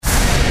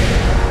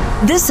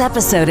This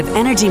episode of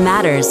Energy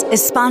Matters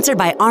is sponsored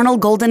by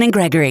Arnold Golden and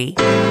Gregory.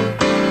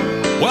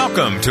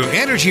 Welcome to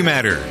Energy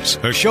Matters,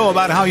 a show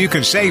about how you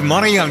can save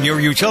money on your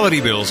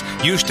utility bills,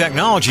 use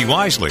technology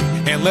wisely,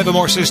 and live a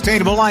more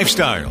sustainable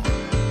lifestyle.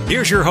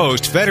 Here's your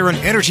host, veteran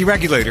energy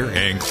regulator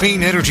and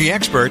clean energy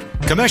expert,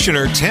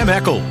 Commissioner Tim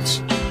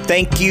Echols.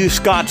 Thank you,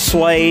 Scott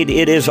Slade.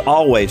 It is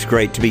always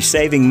great to be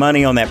saving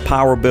money on that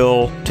power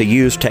bill, to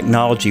use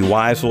technology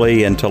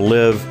wisely, and to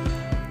live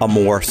a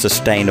more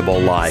sustainable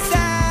life.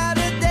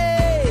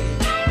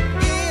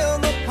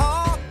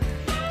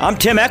 I'm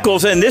Tim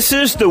Echols, and this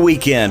is the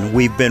weekend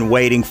we've been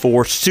waiting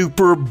for,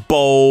 Super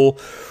Bowl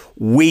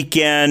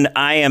weekend.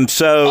 I am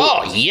so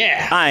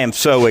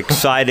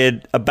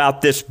excited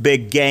about this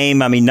big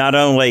game. I mean, not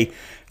only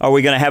are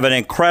we going to have an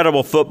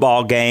incredible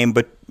football game,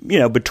 but, you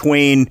know,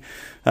 between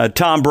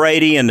Tom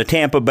Brady and the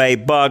Tampa Bay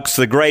Bucks,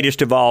 the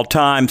greatest of all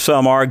time,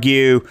 some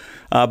argue.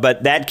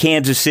 But that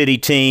Kansas City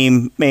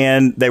team,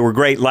 man, they were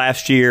great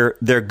last year.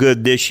 They're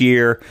good this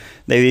year.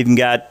 They've even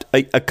got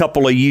a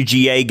couple of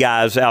UGA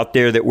guys out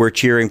there that we're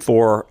cheering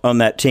for on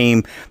that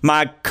team.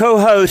 My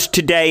co-host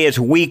today, as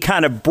we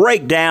kind of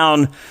break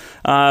down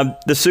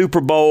the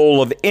Super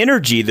Bowl of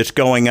energy that's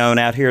going on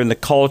out here in the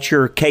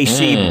culture.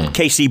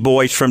 Casey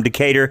Boyce from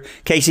Decatur.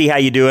 Casey, how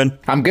you doing?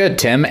 I'm good,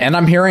 Tim, and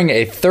I'm hearing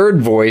a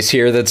third voice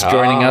here that's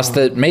joining us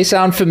that may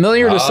sound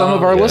familiar to some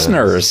of our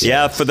listeners.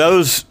 Yeah, for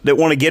those that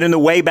want to get in the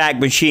Wayback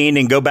Machine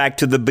and go back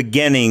to the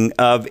beginning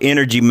of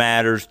Energy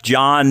Matters,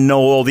 John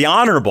Noel, the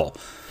Honorable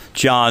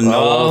John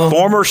Noel,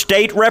 former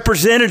state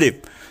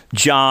representative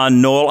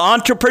John Noel,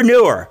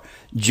 entrepreneur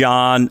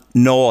John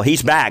Noel.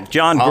 He's back.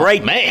 John,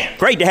 great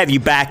to have you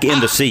back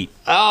in the seat.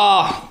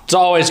 It's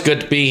always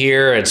good to be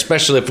here,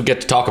 especially if we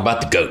get to talk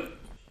about the GOAT.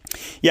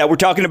 Yeah, we're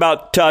talking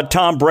about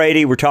Tom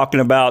Brady. We're talking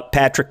about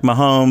Patrick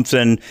Mahomes,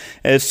 and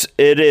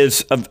it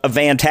is a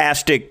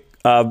fantastic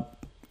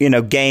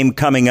game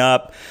coming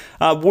up.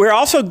 We're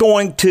also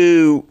going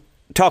to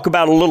talk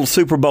about a little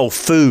Super Bowl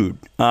food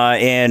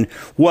and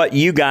what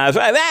you guys.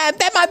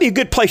 That might be a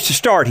good place to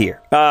start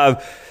here.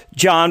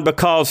 John,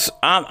 because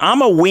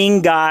I'm a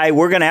wing guy.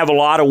 We're going to have a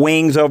lot of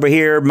wings over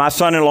here. My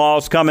son-in-law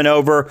is coming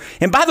over.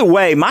 And by the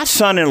way, my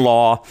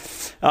son-in-law,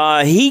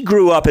 he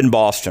grew up in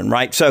Boston,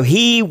 right? So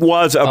he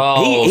was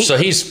so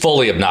he's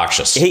fully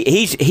obnoxious.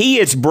 He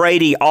is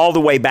Brady all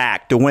the way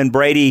back to when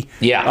Brady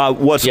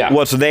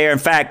was there. In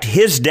fact,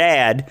 his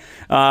dad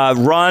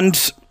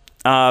runs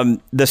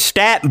the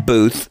stat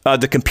booth,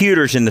 the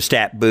computers in the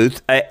stat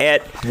booth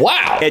at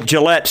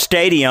Gillette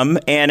Stadium,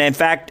 and in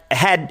fact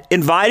had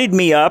invited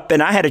me up,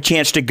 and I had a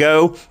chance to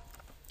go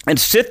and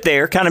sit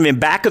there kind of in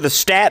back of the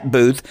stat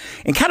booth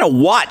and kind of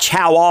watch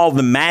how all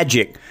the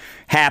magic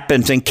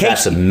happens. And Casey,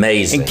 that's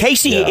amazing. And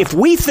Casey, if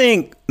we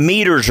think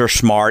meters are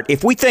smart,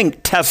 if we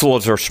think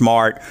Teslas are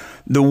smart,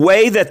 the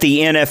way that the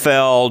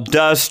NFL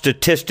does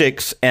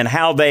statistics and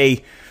how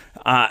they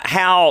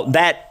how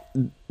that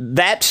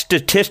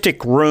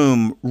statistic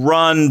room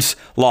runs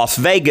Las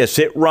Vegas.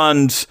 It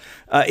runs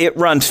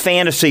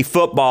fantasy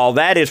football.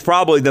 That is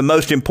probably the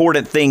most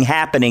important thing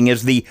happening,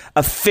 is the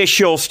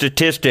official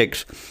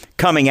statistics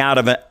coming out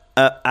of an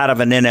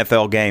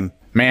NFL game.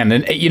 Man,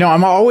 and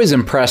I'm always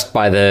impressed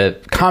by the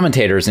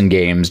commentators in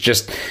games,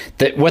 just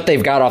that what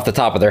they've got off the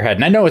top of their head.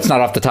 And I know it's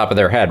not off the top of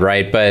their head,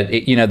 right? But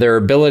their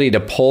ability to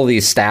pull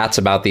these stats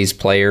about these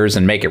players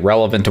and make it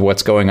relevant to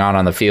what's going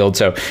on the field.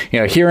 So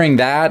hearing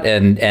that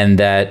and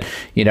that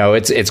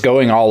it's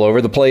going all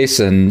over the place,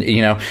 and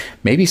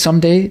maybe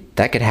someday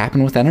that could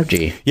happen with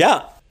energy.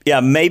 Yeah,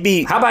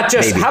 maybe. How about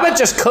just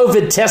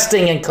COVID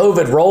testing and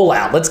COVID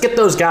rollout? Let's get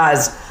those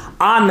guys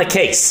on the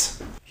case.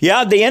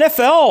 Yeah, the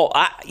NFL,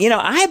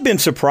 I have been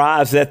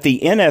surprised that the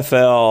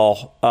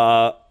NFL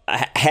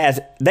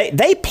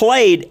they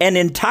played an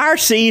entire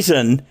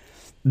season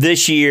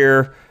this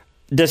year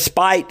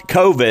despite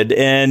COVID.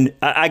 And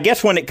I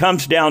guess when it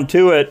comes down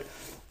to it,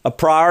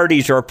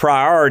 priorities are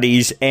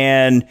priorities.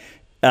 And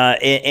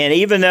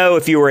even though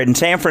if you were in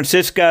San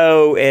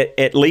Francisco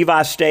at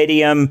Levi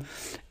Stadium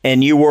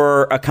and you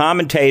were a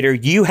commentator,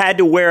 you had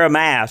to wear a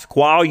mask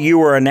while you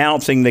were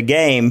announcing the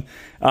game.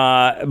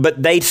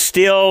 But they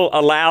still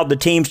allowed the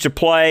teams to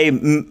play,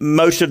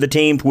 most of the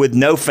teams with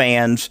no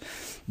fans.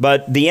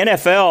 But the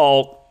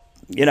NFL,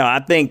 I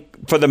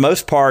think for the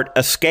most part,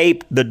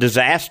 escaped the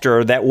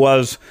disaster that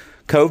was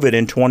COVID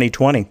in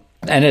 2020.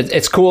 And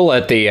it's cool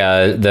at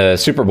the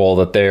Super Bowl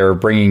that they're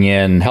bringing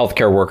in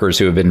healthcare workers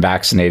who have been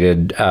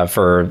vaccinated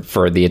for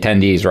the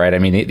attendees, right? I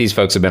mean, these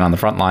folks have been on the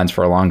front lines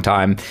for a long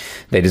time.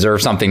 They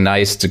deserve something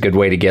nice. It's a good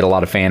way to get a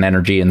lot of fan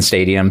energy in the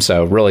stadium.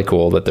 So really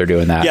cool that they're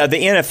doing that. Yeah, the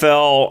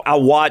NFL, I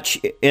watch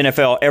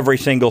NFL every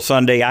single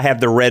Sunday. I have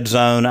the Red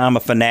Zone. I'm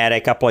a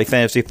fanatic. I play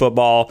fantasy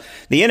football.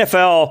 The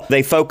NFL,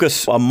 they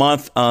focus a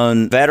month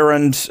on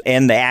veterans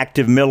and the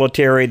active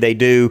military. They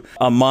do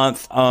a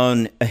month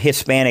on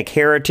Hispanic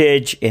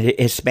heritage and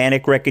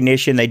Hispanic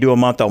recognition. They do a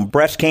month on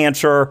breast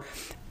cancer,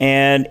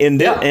 and in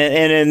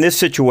this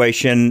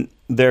situation,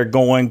 they're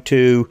going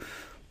to,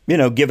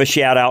 give a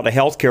shout out to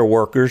healthcare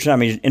workers. I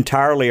mean,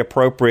 entirely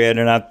appropriate.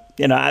 And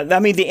I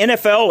mean, the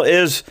NFL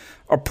is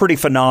a pretty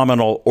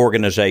phenomenal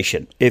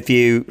organization. If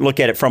you look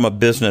at it from a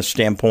business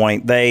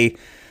standpoint, they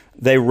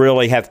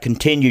really have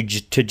continued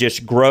to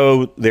just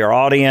grow their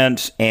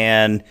audience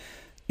and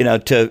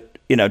to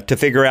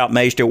figure out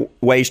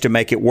ways to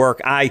make it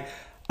work. I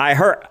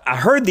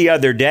heard the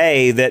other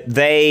day that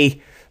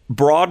they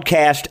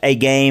broadcast a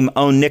game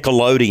on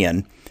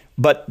Nickelodeon,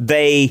 but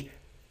they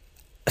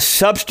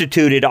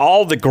substituted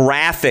all the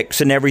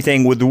graphics and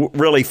everything with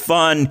really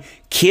fun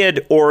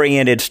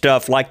kid-oriented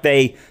stuff. Like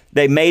they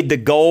made the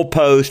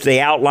goalpost,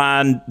 they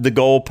outlined the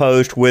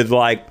goalpost with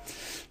like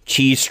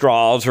cheese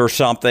straws or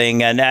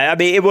something, and I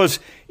mean it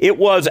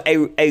was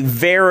a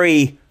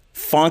very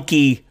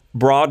funky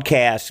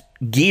broadcast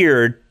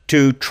geared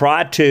to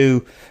try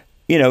to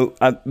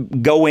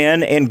go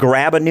in and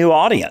grab a new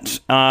audience.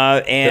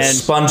 And the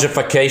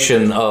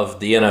spongification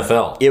of the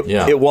NFL.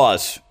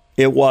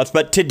 It was.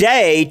 But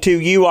today, to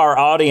you, our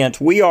audience,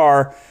 we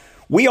are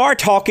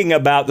talking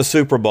about the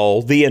Super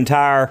Bowl, the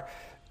entire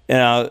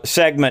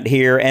segment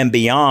here and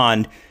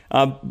beyond.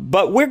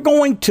 But we're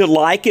going to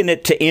liken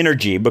it to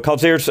energy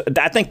because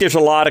I think there's a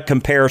lot of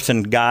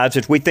comparison, guys,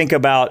 as we think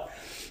about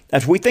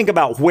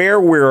where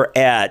we're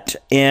at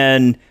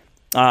in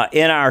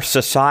our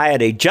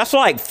society. Just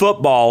like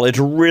football is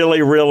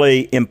really,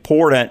 really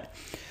important.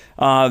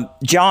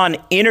 John,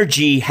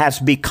 energy has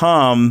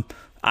become,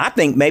 I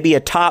think, maybe a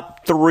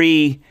top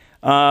 3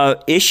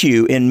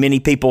 issue in many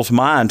people's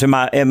minds.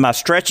 Am I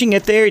stretching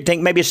it there? You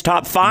think maybe it's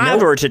top 5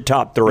 Nope. or it's a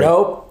top 3?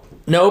 Nope.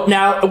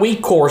 Now, we,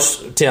 of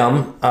course,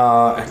 Tim,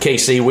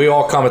 Casey, we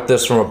all come at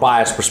this from a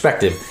biased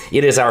perspective.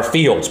 It is our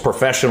fields,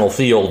 professional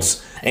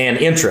fields, and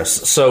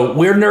interests. So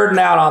we're nerding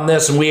out on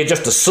this, and we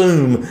just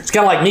assume, it's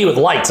kind of like me with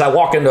lights. I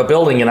walk into a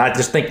building, and I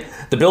just think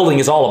the building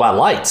is all about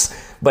lights.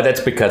 But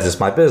that's because it's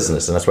my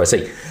business, and that's what I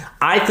say.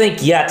 I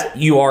think yet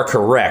you are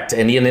correct,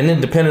 and an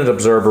independent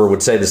observer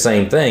would say the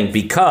same thing,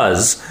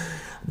 because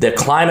the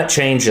climate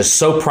change is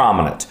so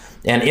prominent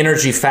and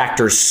energy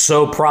factors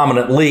so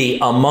prominently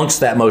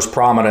amongst that most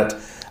prominent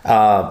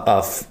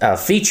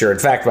feature. In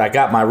fact, I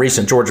got my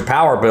recent Georgia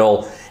Power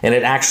bill, and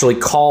it actually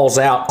calls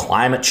out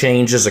climate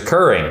change is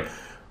occurring.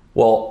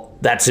 Well,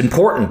 that's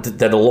important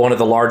that one of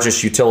the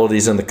largest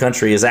utilities in the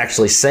country is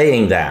actually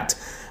saying that.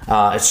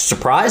 It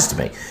surprised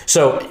me.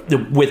 So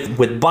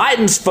with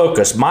Biden's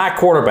focus, our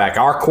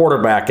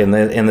quarterback in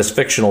this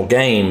fictional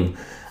game,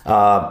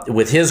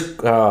 with his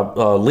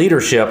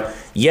leadership,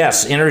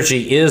 yes,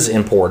 energy is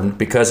important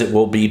because it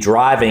will be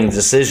driving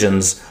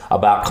decisions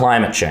about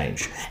climate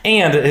change.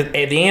 And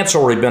the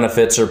ancillary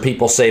benefits are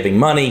people saving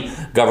money,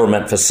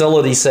 government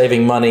facilities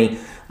saving money.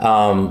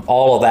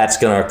 All of that's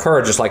going to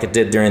occur just like it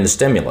did during the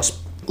stimulus.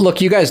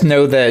 Look, you guys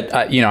know that,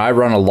 I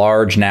run a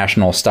large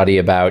national study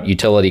about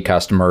utility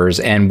customers,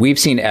 and we've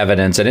seen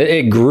evidence, and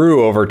it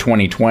grew over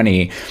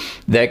 2020,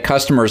 that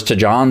customers, to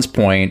John's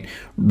point,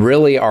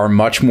 really are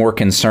much more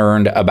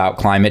concerned about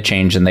climate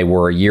change than they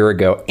were a year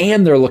ago,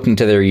 and they're looking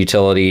to their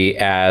utility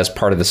as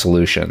part of the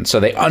solution. So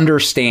they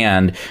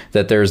understand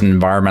that there's an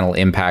environmental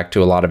impact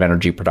to a lot of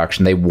energy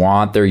production. They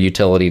want their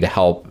utility to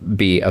help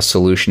be a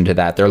solution to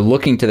that. They're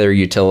looking to their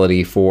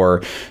utility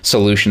for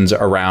solutions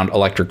around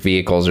electric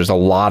vehicles. There's a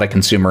lot of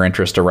consumer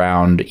interest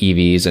around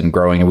EVs and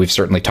growing, and we've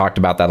certainly talked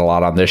about that a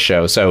lot on this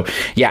show. So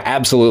yeah,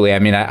 absolutely. I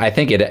mean, I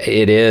think it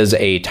is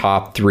a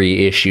top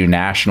 3 issue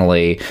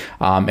nationally,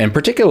 and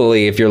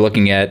particularly if you're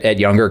looking at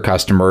younger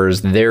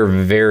customers, they're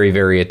very,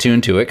 very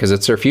attuned to it because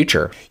it's their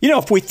future.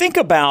 If we think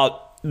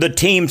about the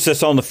teams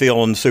that's on the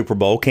field in the Super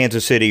Bowl,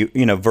 Kansas City,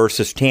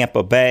 versus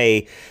Tampa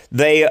Bay,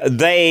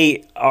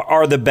 they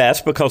are the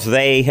best because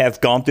they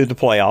have gone through the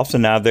playoffs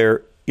and now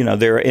they're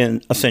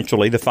in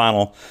essentially the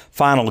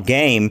final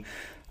game.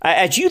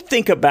 As you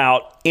think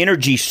about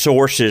energy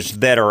sources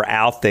that are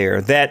out there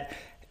that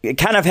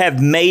kind of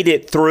have made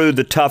it through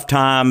the tough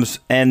times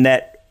and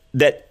that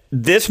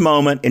this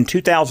moment in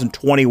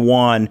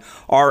 2021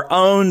 are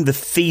on the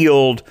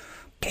field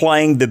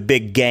playing the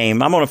big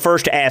game. I'm going to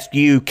first ask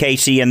you,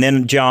 Casey, and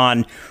then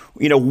John,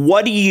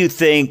 what do you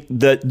think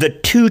the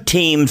 2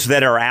 teams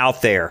that are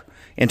out there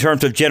in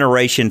terms of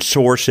generation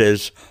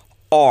sources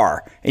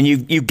are? And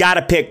you've got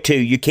to pick 2.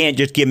 You can't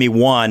just give me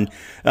one.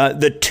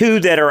 The 2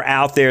 that are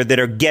out there that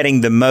are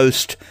getting the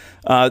most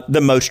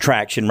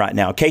traction right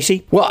now.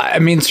 Casey? Well, I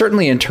mean,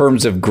 certainly in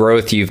terms of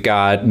growth, you've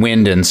got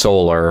wind and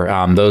solar.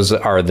 Those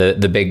are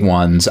the big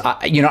ones.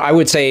 I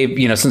would say,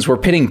 since we're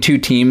pitting 2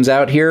 teams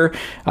out here,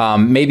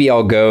 maybe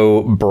I'll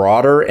go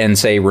broader and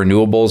say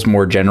renewables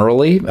more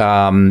generally,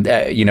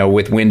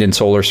 with wind and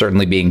solar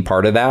certainly being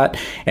part of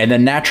that. And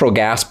then natural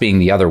gas being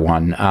the other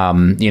one.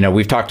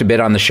 We've talked a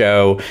bit on the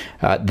show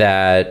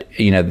that,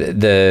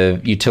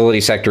 the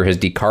utility sector has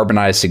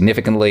decarbonized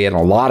significantly, and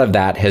a lot of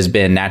that has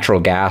been natural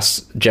gas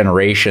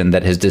generation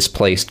that has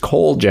displaced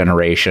coal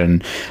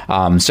generation.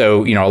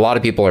 So, a lot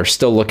of people are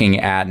still looking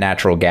at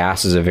natural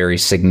gas as a very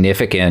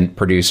significant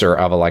producer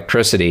of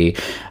electricity.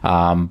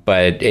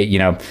 But,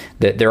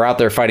 they're out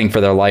there fighting for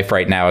their life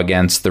right now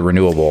against the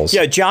renewables.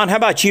 Yeah, John, how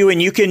about you?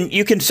 And you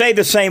can say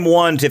the same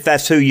ones if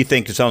that's who you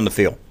think is on the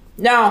field.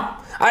 No,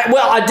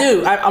 I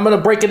do. I'm going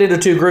to break it into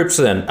 2 groups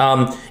then.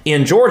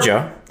 In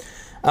Georgia,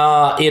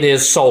 it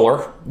is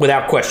solar,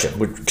 without question.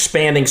 We're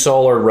expanding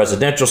solar,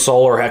 residential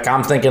solar. Heck,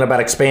 I'm thinking about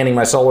expanding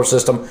my solar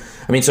system.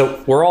 I mean,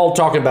 so we're all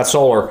talking about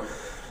solar.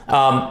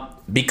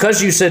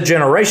 Because you said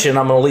generation,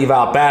 I'm going to leave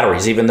out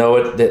batteries, even though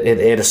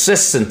it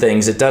assists in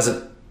things.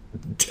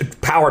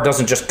 Power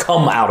doesn't just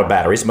come out of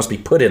batteries. It must be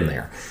put in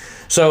there.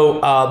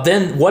 So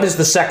then what is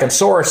the second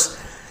source?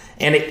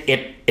 And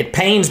it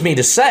pains me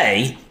to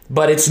say,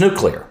 but it's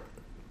nuclear.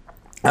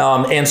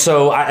 And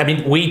so, I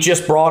mean, we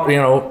just brought,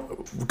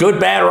 good,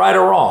 bad, right,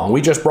 or wrong,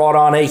 we just brought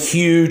on a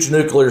huge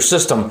nuclear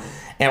system,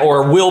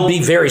 or will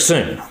be very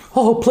soon.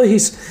 Oh,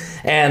 please.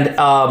 And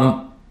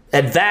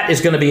that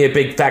is going to be a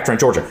big factor in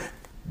Georgia.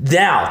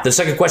 Now, the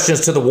second question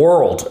is to the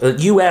world,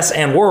 U.S.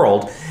 and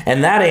world,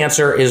 and that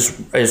answer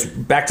is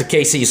back to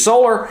KC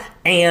Solar,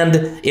 and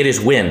it is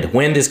wind.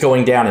 Wind is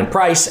going down in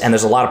price, and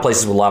there's a lot of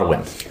places with a lot of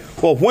wind.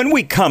 Well, when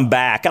we come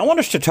back, I want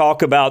us to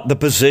talk about the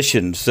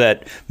positions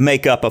that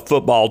make up a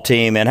football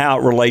team and how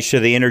it relates to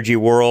the energy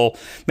world.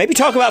 Maybe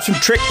talk about some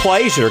trick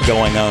plays that are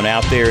going on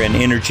out there in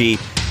energy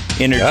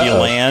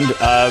land.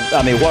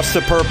 I mean, what's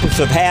the purpose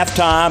of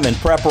halftime and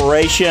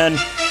preparation,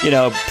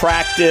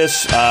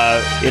 practice,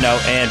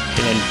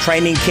 and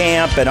training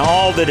camp and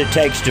all that it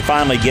takes to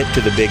finally get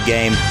to the big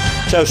game.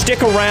 So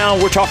stick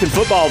around. We're talking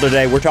football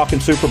today. We're talking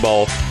Super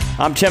Bowl.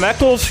 I'm Tim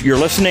Echols. You're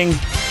listening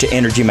to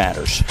Energy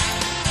Matters.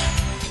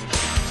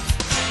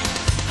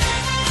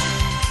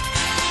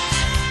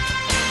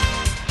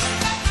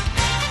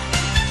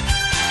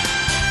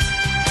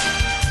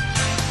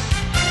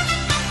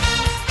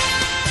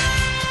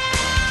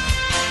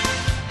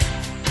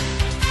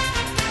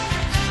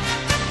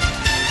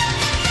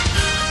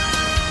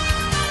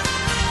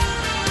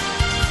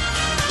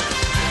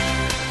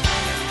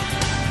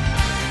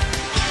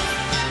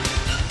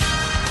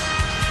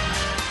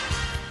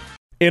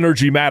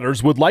 Energy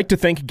Matters would like to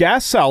thank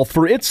Gas South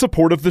for its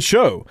support of the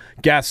show.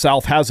 Gas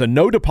South has a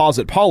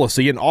no-deposit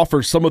policy and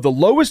offers some of the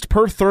lowest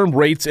per-therm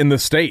rates in the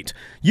state.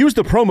 Use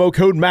the promo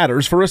code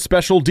MATTERS for a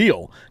special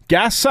deal.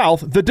 Gas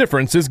South, the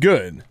difference is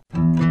good.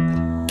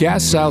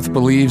 Gas South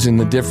believes in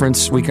the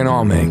difference we can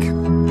all make,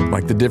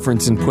 like the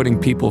difference in putting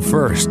people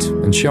first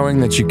and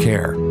showing that you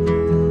care.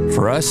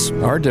 For us,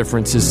 our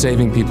difference is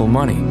saving people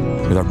money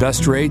with our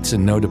best rates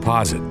and no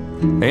deposit,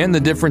 and the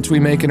difference we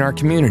make in our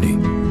community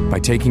by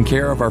taking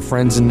care of our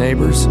friends and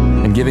neighbors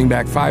and giving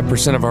back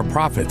 5% of our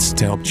profits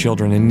to help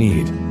children in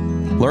need.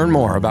 Learn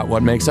more about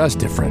what makes us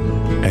different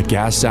at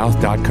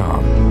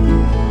gassouth.com.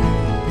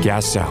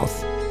 Gas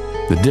South.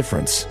 The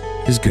difference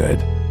is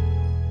good.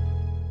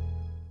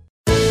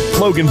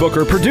 Logan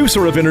Booker,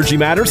 producer of Energy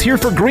Matters, here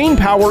for Green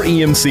Power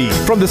EMC.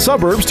 From the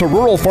suburbs to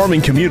rural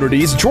farming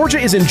communities, Georgia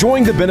is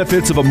enjoying the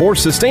benefits of a more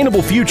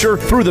sustainable future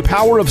through the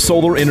power of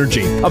solar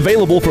energy.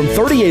 Available from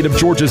 38 of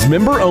Georgia's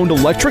member-owned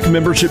electric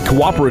membership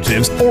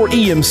cooperatives, or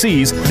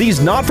EMCs,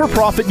 these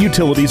not-for-profit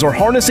utilities are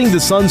harnessing the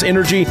sun's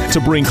energy to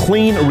bring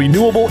clean,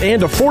 renewable,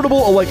 and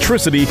affordable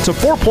electricity to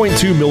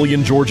 4.2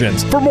 million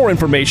Georgians. For more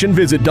information,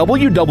 visit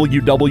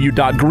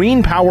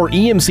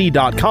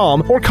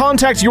www.greenpoweremc.com or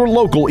contact your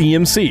local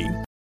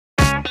EMC.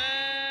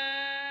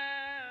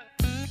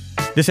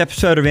 This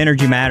episode of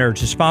Energy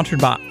Matters is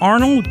sponsored by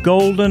Arnold,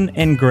 Golden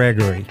 &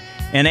 Gregory,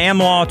 an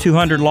AmLaw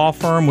 200 law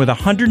firm with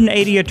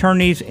 180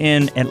 attorneys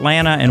in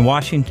Atlanta and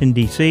Washington,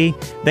 D.C.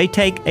 They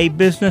take a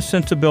business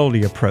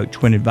sensibility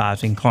approach when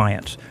advising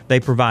clients.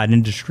 They provide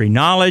industry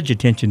knowledge,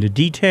 attention to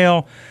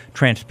detail,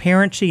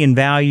 transparency, and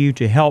value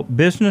to help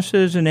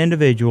businesses and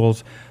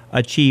individuals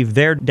achieve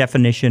their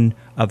definition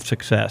of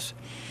success.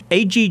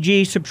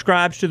 AGG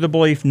subscribes to the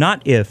belief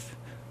not if,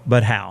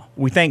 but how.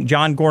 We thank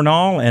John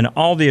Gornall and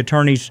all the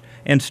attorneys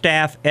and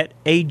staff at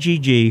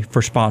AGG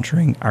for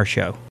sponsoring our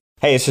show.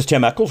 Hey, this is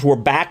Tim Echols. We're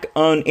back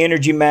on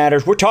Energy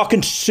Matters. We're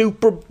talking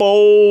Super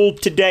Bowl.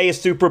 Today is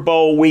Super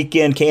Bowl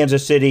weekend,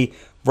 Kansas City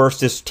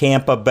versus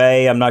Tampa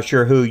Bay. I'm not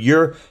sure who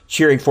you're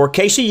cheering for.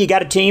 Casey, you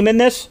got a team in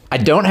this? I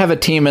don't have a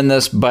team in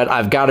this, but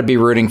I've got to be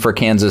rooting for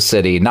Kansas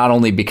City, not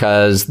only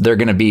because they're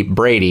going to beat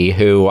Brady,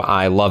 who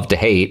I love to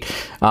hate,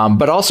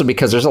 but also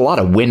because there's a lot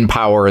of wind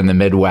power in the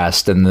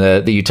Midwest, and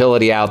the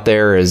utility out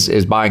there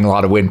is buying a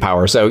lot of wind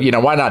power. So,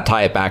 why not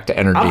tie it back to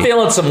energy? I'm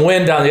feeling some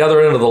wind on the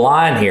other end of the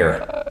line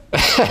here.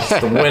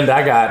 That's the wind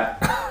I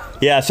got.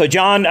 Yeah, so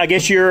John, I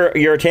guess you're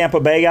a Tampa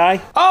Bay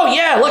guy? Oh,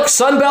 yeah, look,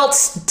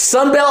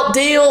 Sunbelt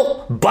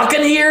deal,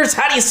 Buccaneers,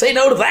 how do you say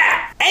no to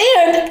that?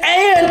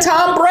 And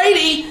Tom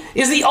Brady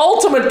is the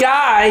ultimate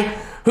guy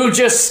who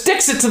just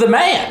sticks it to the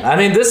man. I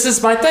mean, this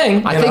is my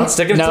thing. I think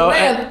sticking it to the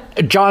man.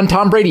 John,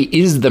 Tom Brady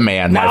is the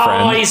man, my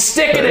friend. No, he's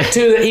sticking it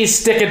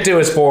to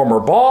his former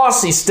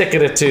boss. He's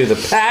sticking it to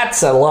the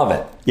Pats. I love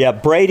it. Yeah,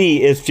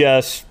 Brady is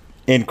just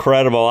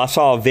incredible. I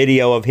saw a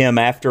video of him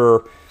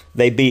after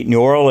they beat New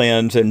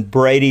Orleans, and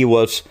Brady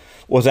was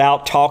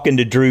out talking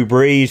to Drew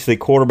Brees, the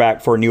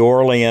quarterback for New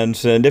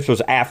Orleans, and this was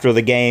after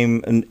the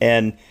game,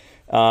 and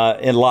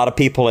a lot of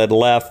people had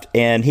left,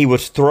 and he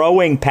was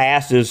throwing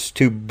passes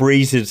to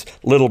Brees'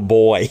 little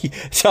boy.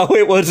 So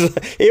it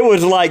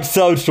was like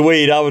so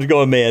sweet. I was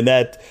going, man,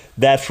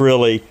 that's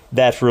really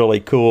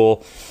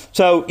cool.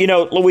 So,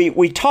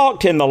 we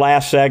talked in the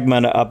last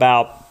segment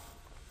about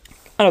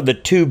kind of the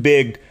two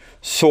big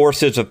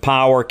sources of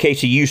power.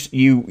 Casey,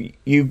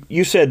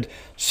 you said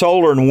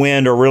solar and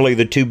wind are really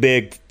the two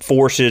big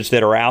forces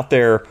that are out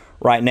there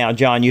right now.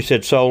 John, you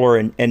said solar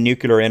and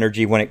nuclear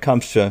energy when it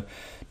comes to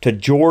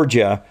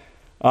Georgia.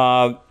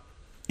 As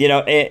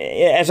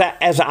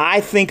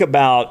I think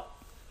about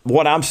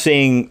what I'm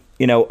seeing,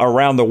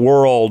 around the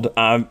world,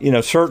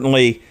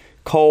 certainly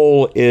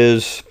coal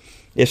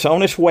it's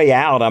on its way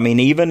out. I mean,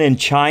 even in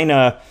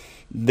China,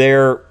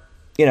 they're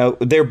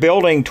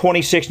building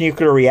 26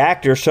 nuclear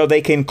reactors so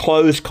they can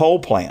close coal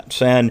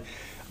plants. And,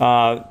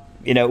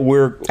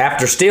 we're...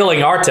 After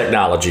stealing our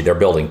technology, they're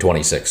building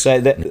 26.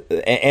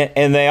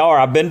 And they are.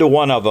 I've been to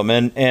one of them.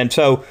 And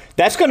so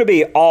that's going to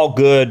be all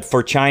good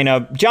for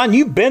China. John,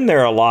 you've been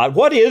there a lot.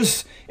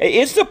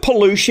 Is the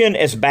pollution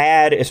as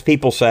bad as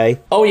people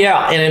say? Oh,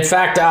 yeah. And in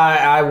fact,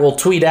 I will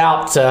tweet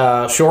out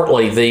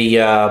shortly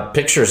the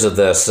pictures of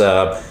this.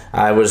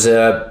 I was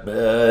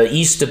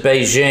east of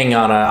Beijing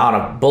on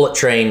a bullet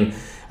train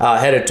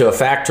headed to a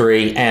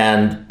factory,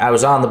 and I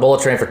was on the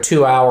bullet train for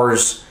 2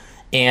 hours.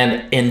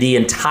 And in the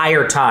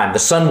entire time, the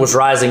sun was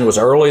rising. It was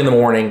early in the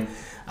morning.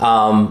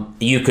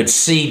 You could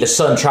see the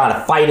sun trying to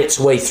fight its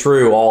way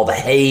through all the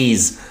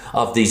haze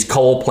of these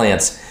coal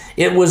plants.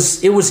 It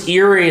was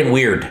eerie and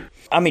weird.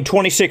 I mean,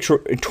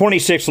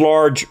 26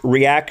 large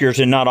reactors,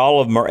 and not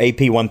all of them are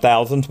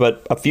AP1000s,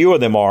 but a few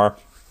of them are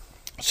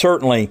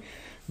certainly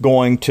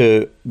going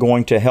to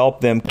help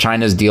them.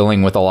 China's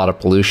dealing with a lot of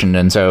pollution,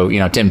 and so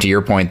Tim, to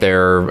your point,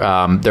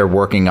 they're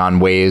working on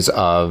ways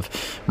of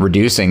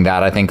reducing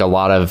that. I think a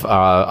lot of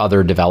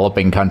other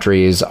developing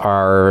countries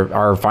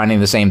are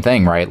finding the same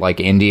thing, right? Like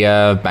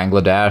India,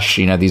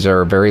 Bangladesh. These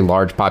are very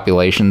large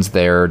populations.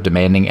 They're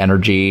demanding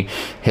energy.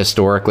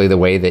 Historically, the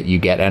way that you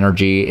get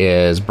energy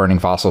is burning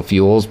fossil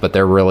fuels, but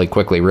they're really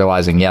quickly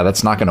realizing,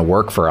 that's not going to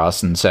work for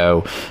us. And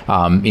so,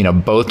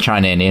 both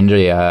China and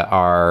India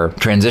are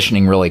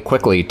transitioning really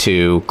quickly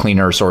to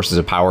cleaner sources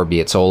of power, be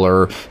it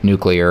solar,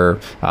 nuclear,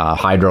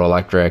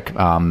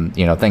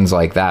 hydroelectric, things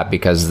like that,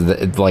 because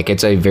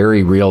it's a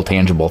very real,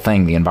 tangible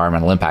thing, the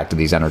environmental impact of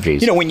these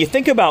energies. When you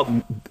think about,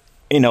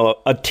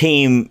 a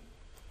team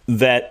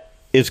that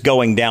is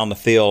going down the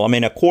field, I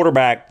mean, a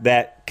quarterback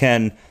that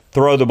can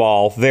throw the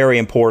ball, very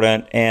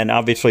important. And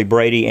obviously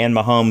Brady and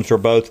Mahomes are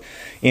both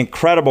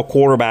incredible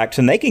quarterbacks,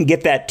 and they can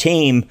get that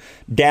team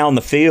down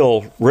the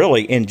field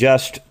really in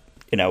just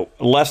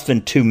less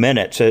than 2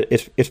 minutes.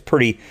 It's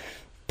pretty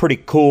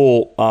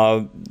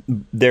cool,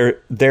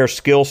 their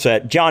skill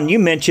set. John, you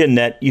mentioned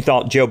that you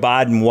thought Joe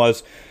Biden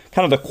was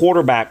kind of the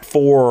quarterback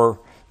for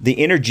the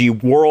energy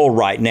world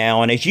right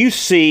now. And as you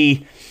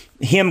see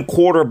him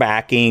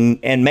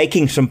quarterbacking and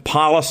making some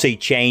policy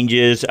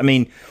changes, I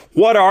mean,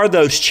 what are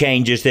those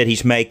changes that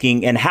he's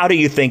making, and how do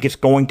you think it's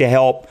going to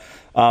help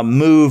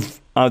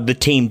move the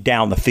team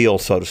down the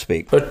field, so to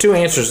speak? But two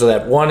answers to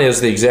that. One is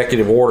the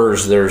executive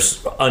orders.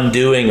 There's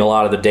undoing a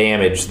lot of the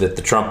damage that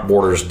the Trump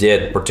orders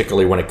did,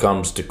 particularly when it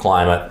comes to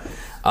climate.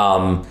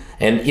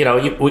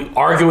 We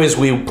argue as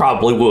we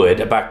probably would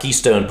about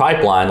Keystone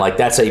Pipeline, like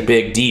that's a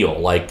big deal.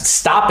 Like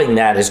stopping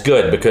that is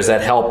good because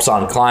that helps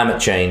on climate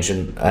change,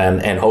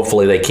 and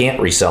hopefully they can't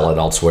resell it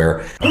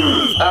elsewhere.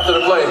 After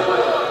the play,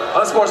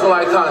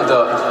 unsportsmanlike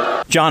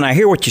conduct. John, I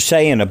hear what you're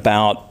saying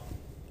about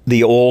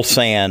the oil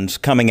sands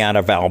coming out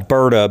of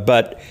Alberta,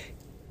 but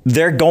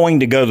they're going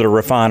to go to the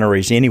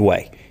refineries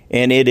anyway.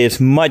 And it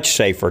is much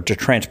safer to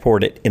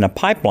transport it in a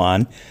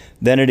pipeline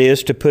than it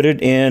is to put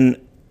it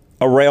in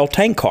a rail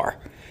tank car.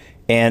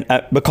 And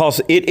because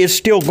it is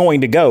still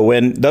going to go.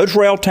 And those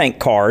rail tank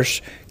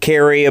cars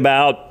carry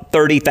about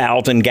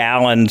 30,000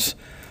 gallons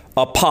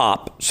a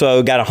pop.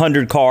 So got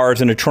 100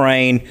 cars in a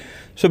train.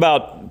 So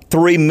about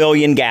 3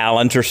 million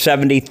gallons or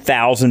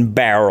 70,000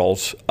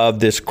 barrels of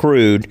this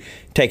crude,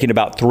 taking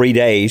about 3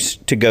 days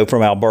to go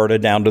from Alberta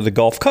down to the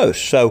Gulf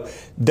Coast. So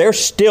they're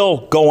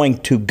still going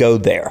to go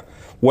there,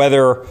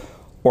 whether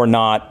or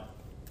not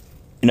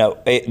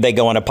they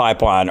go in a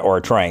pipeline or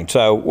a train.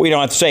 So we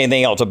don't have to say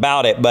anything else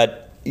about it,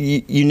 but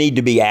you need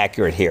to be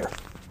accurate here.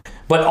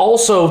 But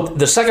also,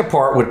 the second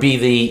part would be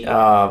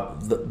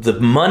the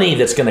money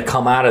that's going to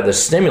come out of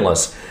this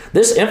stimulus.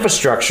 This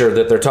infrastructure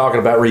that they're talking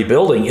about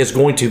rebuilding is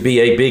going to be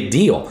a big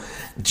deal,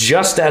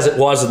 just as it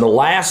was in the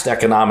last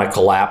economic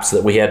collapse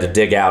that we had to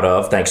dig out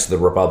of, thanks to the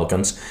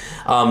Republicans.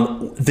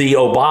 The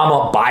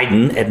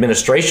Obama-Biden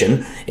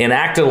administration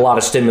enacted a lot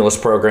of stimulus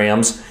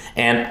programs,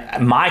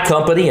 and my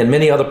company and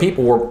many other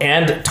people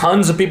and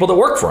tons of people that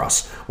work for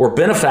us were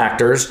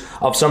benefactors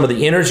of some of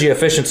the energy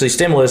efficiency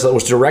stimulus that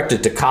was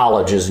directed to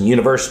colleges and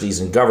universities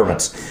and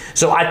governments.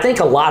 So I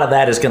think a lot of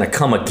that is going to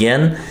come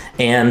again,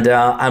 and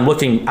I'm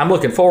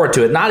looking forward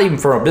to it. Not even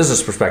from a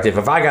business perspective.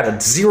 If I got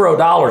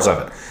 $0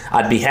 of it,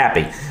 I'd be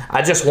happy.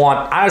 I just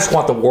want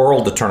the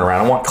world to turn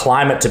around. I want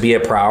climate to be a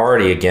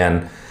priority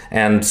again,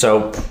 and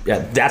so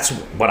that's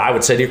what I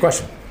would say to your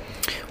question.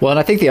 Well, and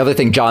I think the other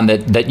thing, John,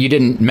 that you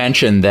didn't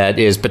mention that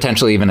is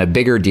potentially even a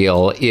bigger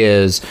deal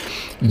is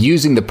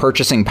using the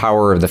purchasing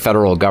power of the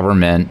federal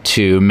government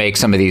to make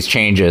some of these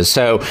changes.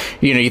 So,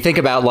 you think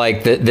about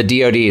like the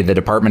DoD, the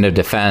Department of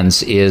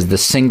Defense, is the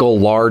single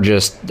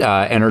largest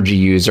energy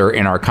user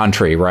in our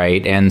country,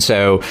 right? And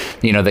so,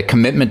 the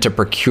commitment to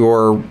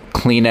procure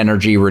clean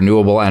energy,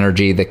 renewable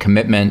energy, the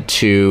commitment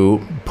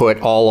to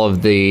put all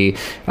of the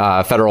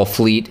federal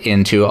fleet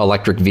into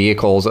electric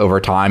vehicles over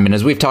time. And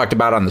as we've talked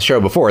about on the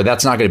show before,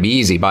 that's not going to be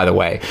easy, by the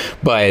way.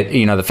 But,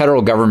 the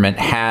federal government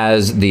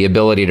has the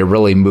ability to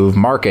really move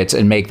markets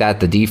and make that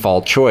the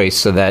default choice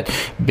so that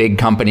big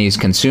companies,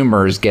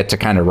 consumers get to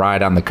kind of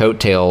ride on the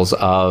coattails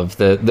of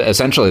the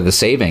essentially the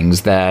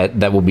savings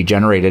that will be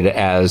generated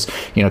as,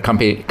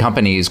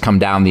 companies come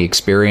down the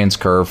experience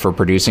curve for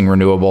producing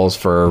renewables,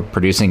 for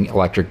producing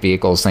electric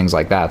vehicles, things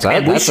like that. So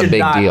that's a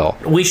big deal.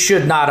 We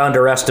should not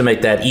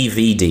underestimate that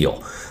EV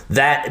deal.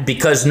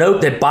 Because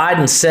note that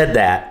Biden said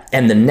that,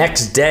 and the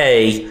next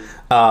day,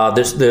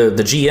 the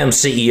GM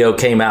CEO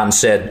came out and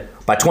said,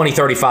 by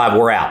 2035,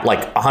 we're out,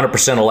 like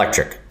 100%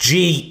 electric.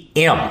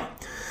 GM.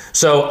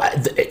 So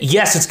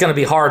yes, it's going to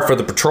be hard for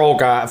the patrol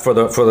guy, for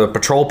the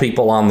patrol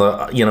people on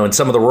the, in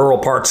some of the rural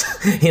parts.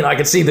 I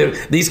can see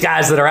these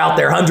guys that are out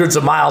there hundreds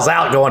of miles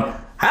out going,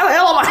 how the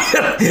hell am I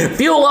going to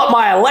fuel up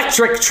my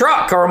electric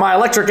truck or my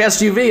electric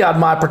SUV on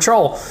my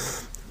patrol?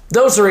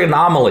 Those are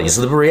anomalies.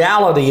 The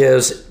reality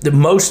is that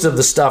most of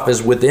the stuff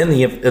is within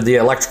the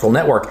electrical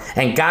network.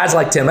 And guys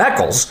like Tim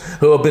Echols,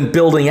 who have been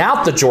building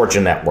out the Georgia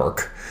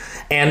network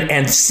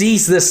and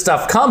sees this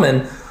stuff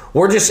coming,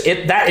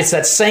 it's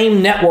that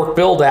same network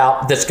build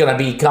out that's going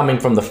to be coming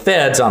from the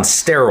feds on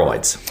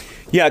steroids.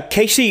 Yeah,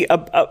 Casey,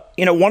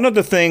 one of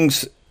the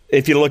things,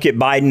 if you look at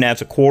Biden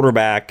as a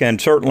quarterback, and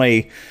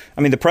certainly,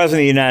 the president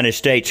of the United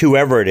States,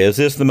 whoever it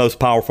is the most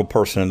powerful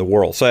person in the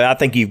world. So I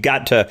think you've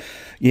got to,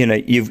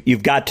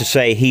 you've got to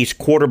say he's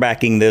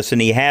quarterbacking this,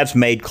 and he has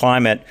made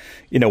climate,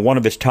 one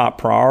of his top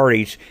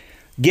priorities.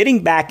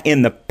 Getting back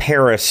in the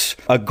Paris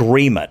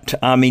Agreement,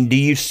 do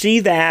you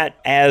see that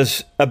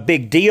as a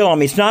big deal?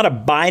 It's not a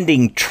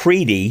binding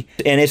treaty,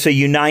 and it's a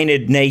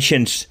United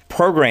Nations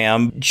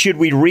program. Should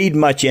we read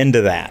much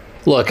into that?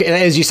 Look,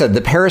 as you said,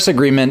 the Paris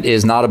Agreement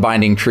is not a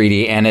binding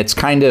treaty, and it's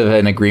kind of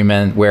an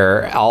agreement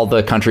where all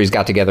the countries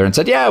got together and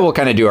said, yeah, we'll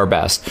kind of do our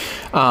best.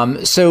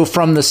 So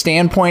from the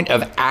standpoint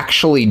of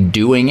actually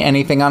doing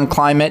anything on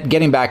climate,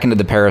 getting back into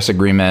the Paris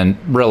Agreement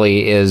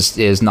really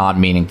is not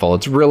meaningful.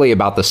 It's really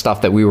about the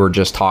stuff that we were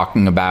just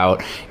talking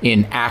about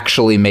in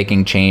actually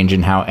making change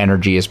in how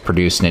energy is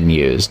produced and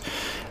used.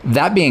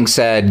 That being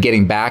said,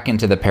 getting back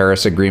into the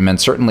Paris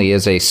Agreement certainly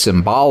is a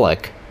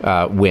symbolic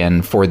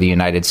win for the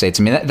United States.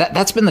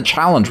 That's been the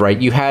challenge, right?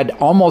 You had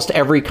almost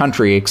every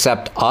country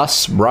except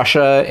us,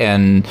 Russia,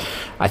 and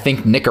I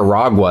think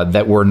Nicaragua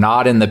that were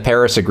not in the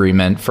Paris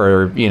Agreement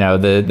for,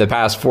 the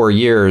past 4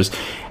 years.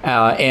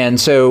 And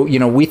so,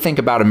 we think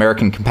about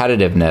American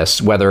competitiveness,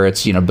 whether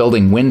it's,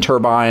 building wind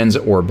turbines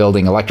or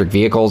building electric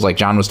vehicles, like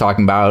John was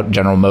talking about,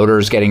 General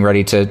Motors getting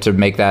ready to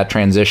make that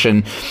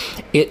transition.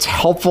 It's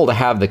helpful to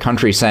have the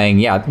country saying,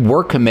 yeah,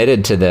 we're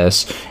committed to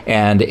this,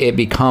 and it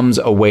becomes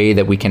a way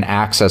that we can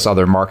access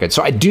other markets.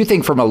 So I do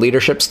think from a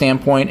leadership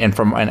standpoint and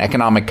from an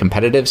economic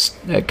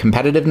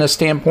competitiveness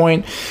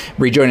standpoint,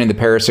 rejoining the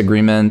Paris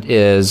Agreement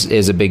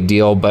is a big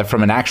deal, but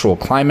from an actual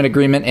climate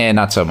agreement,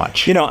 not so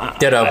much.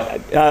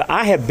 Ditto.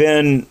 I have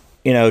been,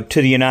 to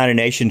the United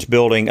Nations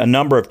building a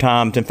number of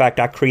times. In fact,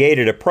 I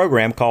created a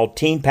program called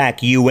Team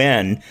Pack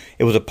UN.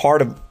 It was a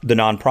part of the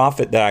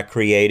nonprofit that I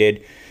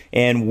created.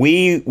 And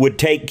we would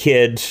take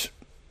kids,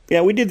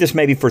 we did this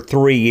maybe for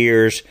 3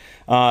 years,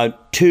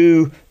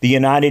 to the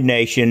United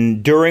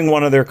Nations during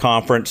one of their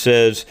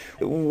conferences.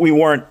 We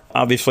weren't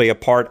obviously a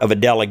part of a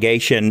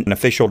delegation, an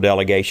official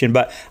delegation,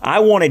 but I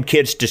wanted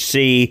kids to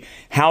see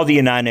how the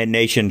United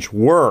Nations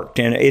worked.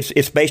 And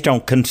it's based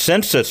on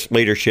consensus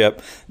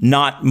leadership,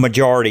 not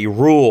majority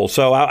rule.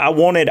 So I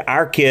wanted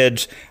our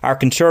kids, our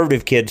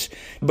conservative kids,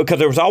 because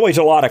there was always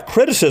a lot of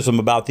criticism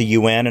about the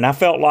UN. And I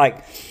felt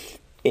like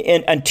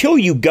until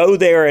you go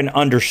there and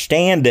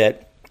understand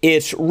it,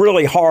 it's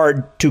really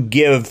hard to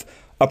give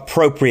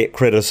appropriate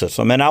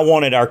criticism. And I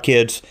wanted our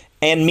kids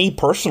and me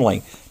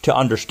personally to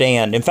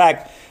understand. In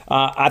fact,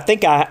 I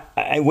think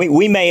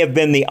we may have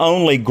been the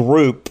only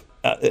group,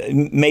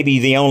 maybe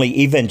the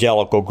only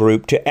evangelical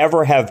group to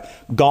ever have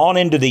gone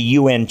into the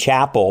UN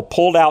chapel,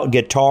 pulled out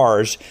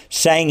guitars,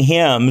 sang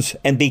hymns,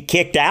 and be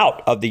kicked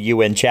out of the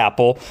UN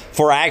chapel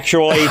for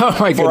actually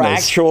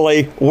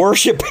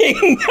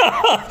worshiping.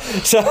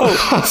 so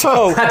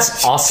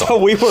that's awesome. So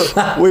we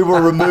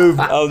were removed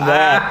of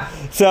that.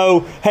 So,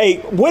 hey,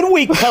 when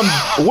we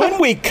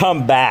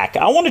come back,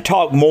 I want to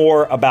talk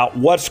more about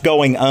what's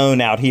going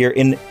on out here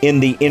in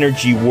the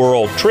energy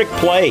world, trick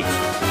plays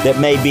that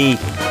may be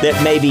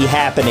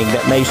happening,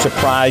 that may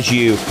surprise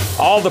you,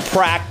 all the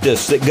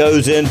practice that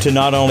goes into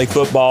not only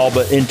football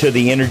but into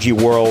the energy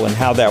world and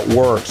how that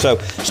works. So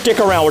stick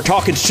around. We're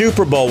talking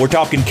Super Bowl. We're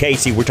talking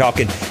Casey. We're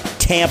talking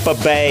Tampa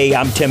Bay.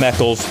 I'm Tim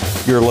Echols.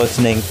 You're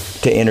listening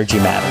to Energy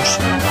Matters.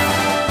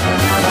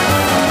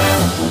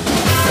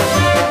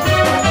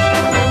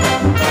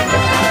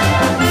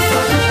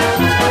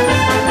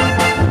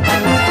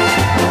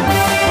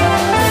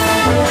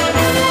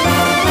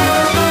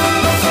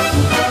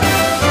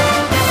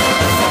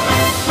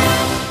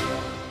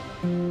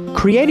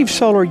 Creative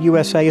Solar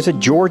USA is a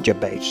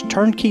Georgia-based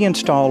turnkey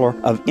installer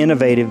of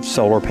innovative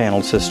solar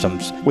panel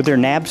systems. With their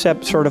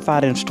NABCEP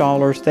certified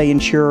installers, they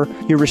ensure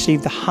you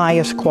receive the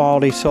highest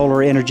quality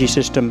solar energy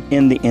system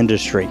in the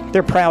industry.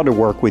 They're proud to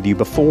work with you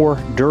before,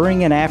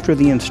 during, and after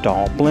the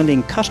install,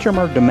 blending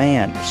customer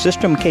demand,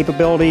 system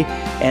capability,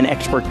 and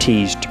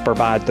expertise to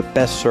provide the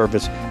best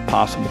service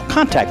possible.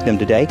 Contact them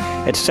today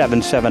at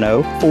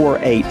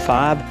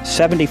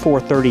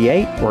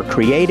 770-485-7438 or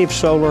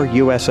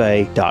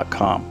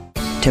creativesolarusa.com.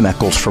 Tim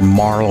Echols for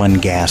Marlin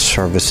Gas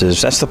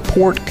Services. As the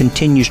port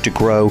continues to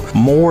grow,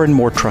 more and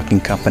more trucking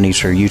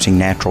companies are using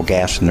natural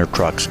gas in their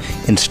trucks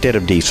instead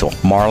of diesel.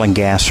 Marlin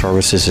Gas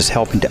Services is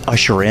helping to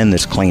usher in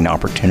this clean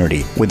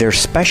opportunity. With their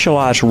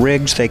specialized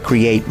rigs, they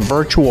create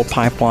virtual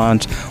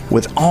pipelines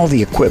with all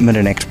the equipment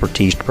and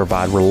expertise to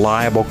provide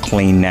reliable,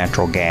 clean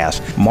natural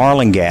gas.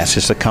 Marlin Gas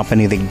is the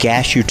company that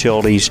gas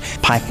utilities,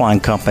 pipeline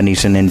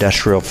companies, and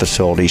industrial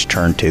facilities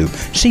turn to.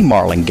 See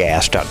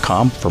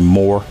marlingas.com for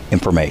more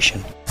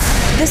information.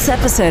 This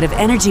episode of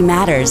Energy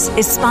Matters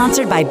is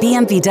sponsored by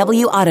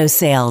BMW Auto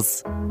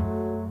Sales.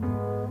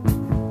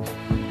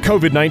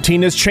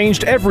 COVID-19 has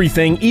changed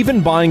everything,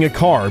 even buying a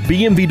car.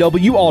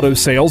 BMW Auto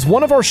Sales,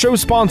 one of our show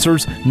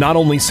sponsors, not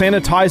only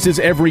sanitizes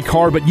every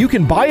car, but you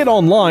can buy it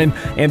online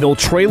and they'll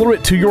trailer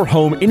it to your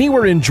home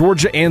anywhere in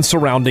Georgia and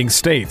surrounding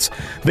states.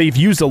 They've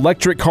used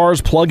electric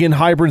cars, plug-in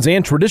hybrids,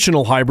 and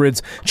traditional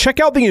hybrids. Check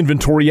out the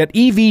inventory at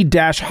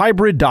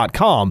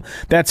ev-hybrid.com.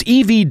 That's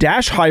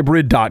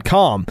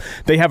ev-hybrid.com.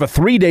 They have a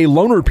 3-day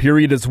loaner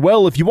period as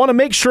well if you want to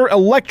make sure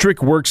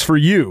electric works for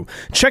you.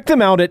 Check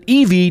them out at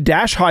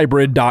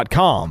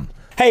ev-hybrid.com.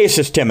 Hey, this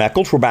is Tim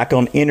Echols. We're back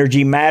on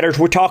Energy Matters.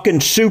 We're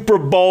talking Super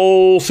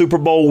Bowl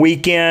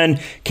weekend,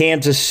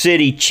 Kansas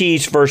City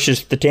Chiefs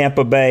versus the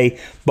Tampa Bay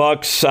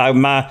Bucks.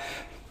 My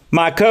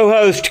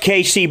co-host,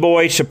 KC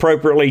Boyce,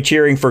 appropriately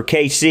cheering for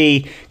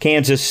KC,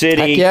 Kansas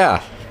City. Heck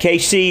yeah.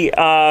 KC,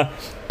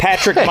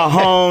 Patrick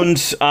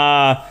Mahomes,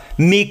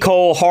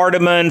 Mecole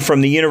Hardman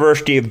from the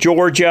University of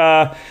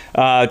Georgia,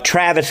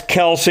 Travis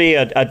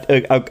Kelce,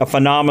 a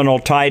phenomenal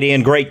tight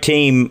end, great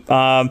team,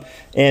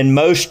 and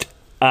most,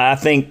 I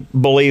think,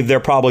 believe they're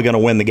probably going to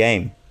win the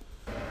game.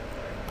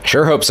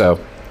 Sure hope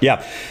so.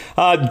 Yeah.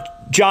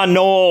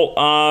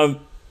 Noel,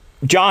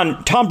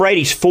 Tom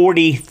Brady's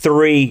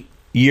 43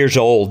 years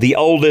old, the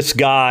oldest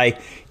guy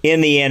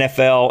in the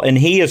NFL, and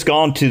he has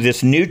gone to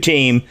this new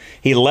team.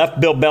 He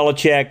left Bill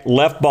Belichick,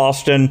 left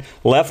Boston,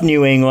 left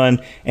New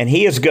England, and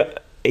he has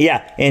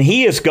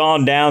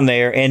gone down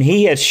there, and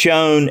he has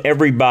shown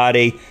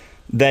everybody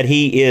that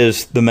he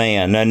is the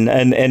man,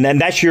 and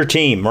that's your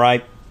team,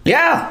 right?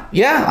 Yeah.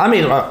 I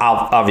mean,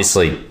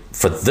 obviously,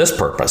 for this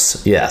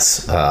purpose,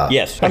 yes.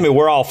 Yes. I mean,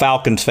 we're all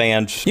Falcons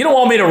fans. You don't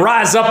want me to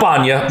rise up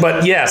on you,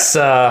 but yes.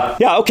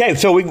 Yeah, okay.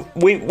 So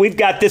we've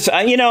got this.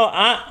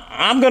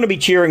 I'm going to be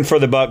cheering for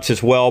the Bucs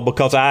as well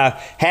because I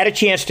had a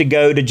chance to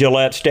go to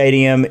Gillette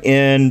Stadium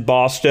in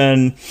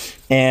Boston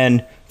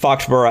and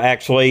Foxborough,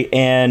 actually,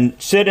 and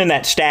sit in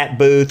that stat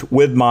booth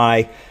with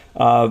my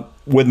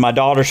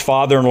daughter's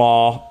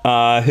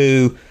father-in-law,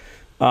 who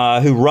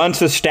runs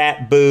the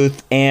stat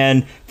booth.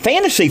 And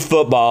fantasy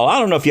football, I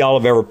don't know if y'all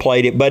have ever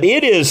played it, but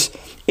it is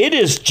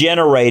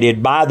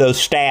generated by those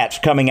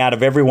stats coming out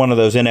of every one of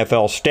those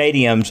NFL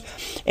stadiums,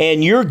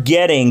 and you're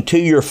getting to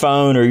your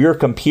phone or your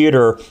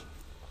computer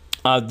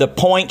the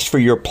points for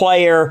your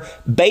player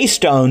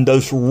based on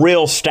those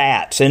real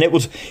stats. And it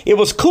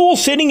was cool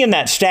sitting in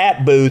that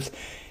stat booth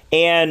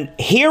and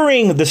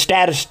hearing the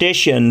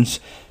statisticians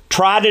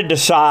try to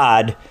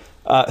decide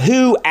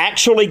who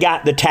actually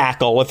got the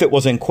tackle if it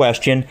was in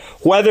question,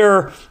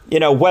 whether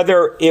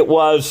it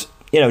was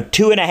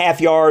 2.5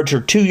 yards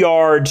or 2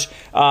 yards.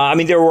 I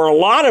mean, there were a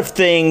lot of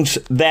things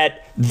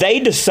that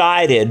they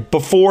decided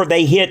before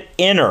they hit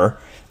enter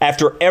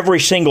after every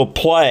single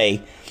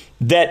play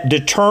that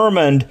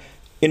determined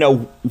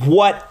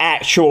what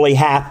actually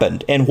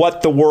happened and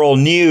what the world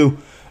knew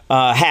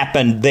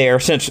happened there,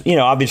 since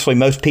obviously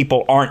most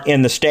people aren't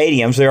in the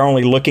stadiums, they're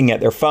only looking at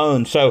their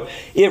phones. So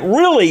it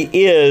really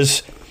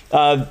is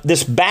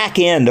this back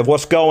end of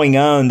what's going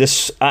on.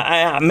 This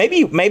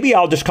maybe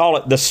I'll just call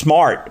it the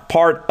smart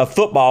part of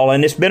football,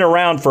 and it's been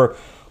around for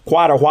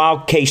quite a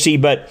while, Casey.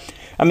 But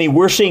I mean,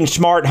 we're seeing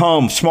smart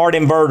homes, smart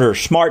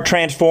inverters, smart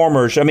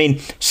transformers. I mean,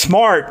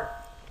 smart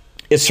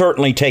is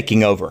certainly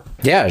taking over.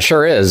 Yeah, it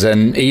sure is.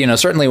 And,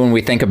 certainly when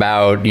we think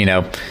about,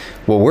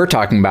 what we're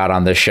talking about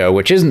on this show,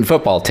 which isn't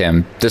football,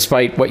 Tim,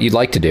 despite what you'd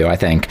like to do, I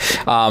think.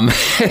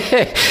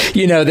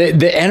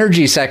 The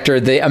energy sector,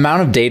 the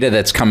amount of data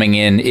that's coming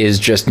in is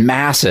just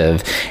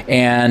massive.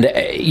 And,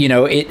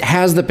 it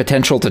has the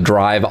potential to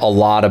drive a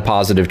lot of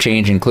positive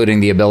change, including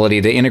the ability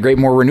to integrate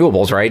more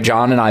renewables, right?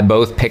 John and I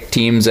both picked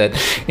teams that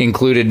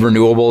included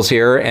renewables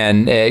here.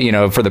 And,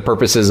 for the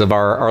purposes of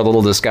our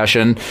little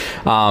discussion,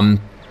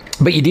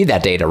 But you need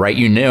that data, right?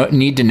 You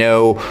need to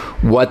know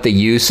what the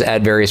use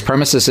at various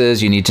premises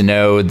is. You need to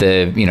know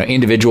the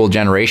individual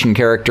generation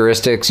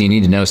characteristics. You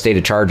need to know state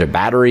of charge of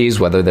batteries,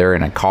 whether they're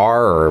in a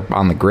car or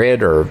on the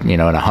grid or in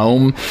a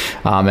home.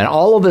 And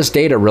all of this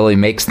data really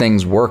makes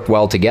things work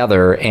well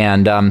together.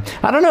 And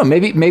I don't know,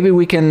 maybe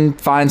we can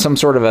find some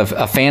sort of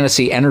a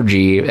fantasy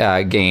energy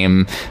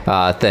game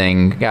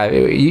thing.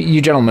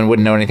 You gentlemen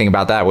wouldn't know anything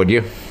about that, would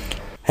you?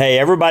 Hey,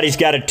 everybody's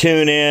got to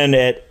tune in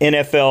at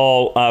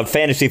NFL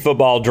Fantasy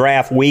Football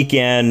Draft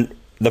Weekend,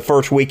 the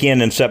first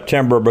weekend in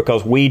September,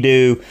 because we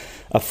do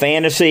a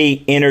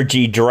fantasy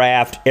energy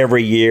draft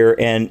every year,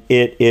 and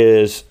it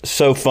is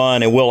so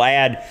fun. And we'll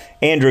add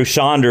Andrew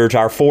Saunders,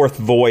 our fourth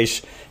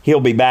voice. He'll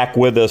be back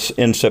with us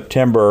in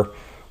September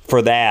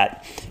for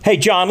that. Hey,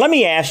 John, let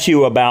me ask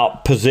you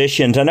about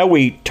positions. I know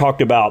we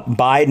talked about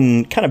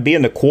Biden kind of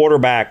being the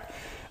quarterback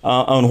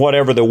on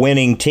whatever the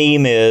winning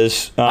team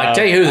is. I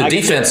tell you who the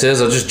defense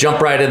is. I'll just jump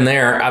right in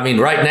there. I mean,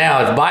 right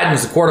now, if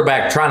Biden's the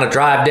quarterback trying to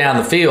drive down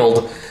the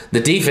field,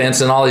 the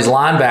defense and all these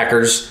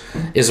linebackers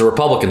is the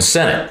Republican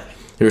Senate.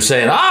 Who are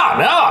saying, no,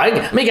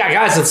 I got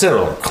guys that said,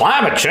 well,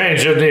 climate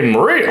change isn't even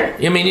real.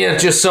 I mean,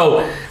 just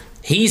so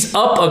he's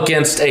up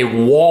against a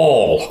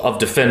wall of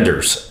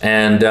defenders,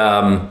 and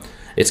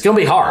it's going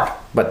to be hard.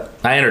 But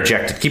I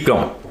interjected. Keep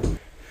going.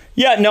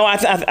 Yeah, no, I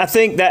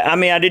think that, I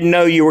mean, I didn't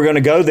know you were going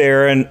to go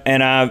there,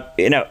 and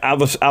I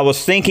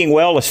was thinking,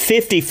 well, it's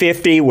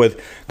 50-50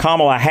 with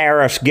Kamala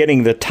Harris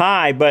getting the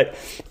tie, but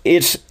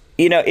it's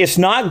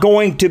not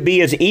going to be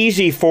as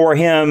easy for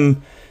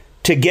him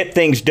to get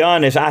things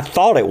done as I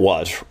thought it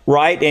was,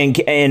 right?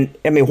 And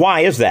I mean, why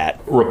is that?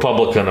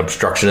 Republican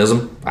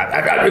obstructionism,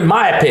 in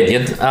my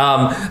opinion.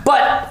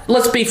 But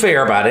let's be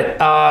fair about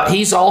it.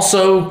 He's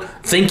also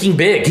thinking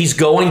big. He's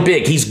going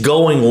big. He's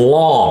going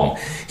long.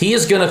 He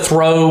is going to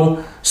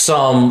throw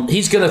some.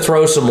 He's going to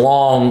throw some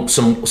long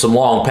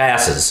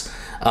passes.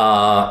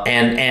 And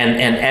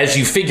as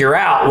you figure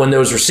out when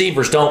those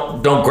receivers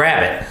don't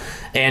grab it,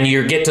 and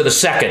you get to the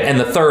second and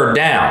the third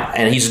down,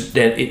 and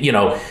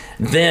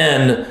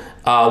then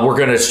we're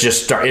going to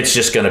just start. It's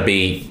just going to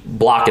be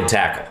block and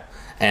tackle.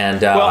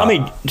 And well, I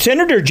mean,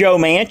 Senator Joe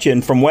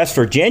Manchin from West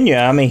Virginia.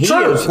 I mean, he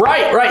is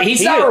right.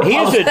 He's not a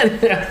Republican.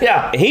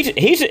 Yeah, he's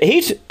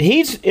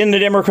in the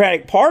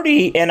Democratic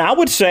Party, and I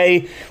would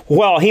say,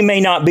 well, he may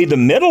not be the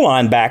middle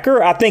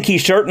linebacker. I think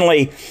he's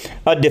certainly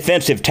a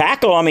defensive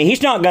tackle. I mean,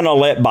 he's not going to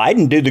let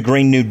Biden do the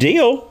Green New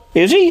Deal.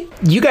 Is he?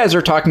 You guys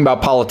are talking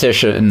about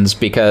politicians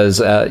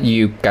because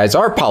you guys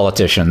are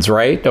politicians,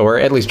 right? Or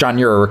at least, John,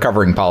 you're a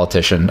recovering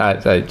politician.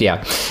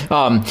 Yeah.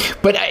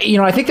 But,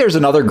 I think there's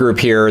another group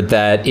here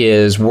that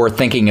is worth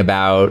thinking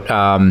about.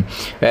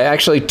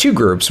 Actually, two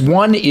groups.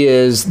 One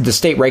is the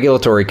state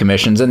regulatory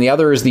commissions, and the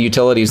other is the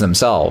utilities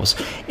themselves.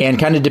 And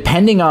kind of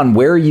depending on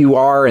where you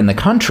are in the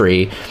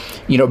country,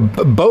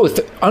 both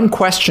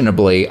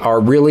unquestionably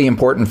are really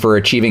important for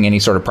achieving any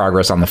sort of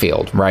progress on the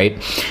field,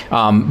 right?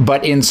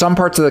 But in some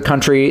parts of the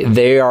country,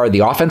 they are the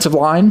offensive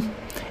line.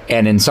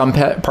 And in some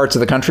parts of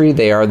the country,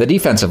 they are the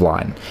defensive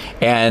line.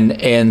 And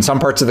in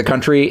some parts of the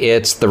country,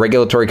 it's the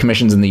regulatory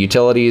commissions and the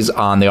utilities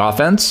on the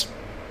offense.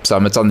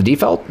 Some it's on the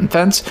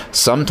defense.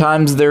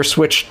 Sometimes they're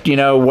switched,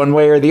 one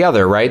way or the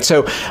other, right?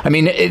 So, I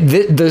mean,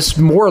 this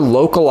more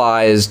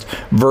localized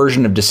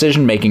version of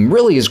decision making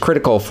really is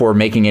critical for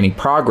making any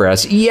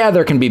progress. Yeah,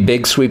 there can be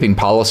big sweeping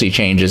policy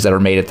changes that are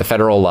made at the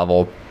federal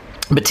level.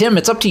 But Tim,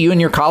 it's up to you and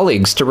your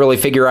colleagues to really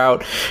figure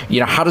out,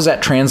 how does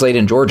that translate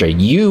in Georgia?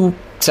 You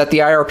set the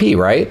IRP,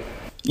 right?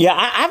 Yeah,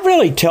 I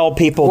really tell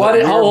people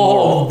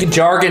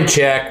jargon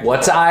check.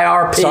 What's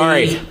IRP?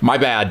 Sorry, my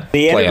bad.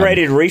 The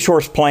Integrated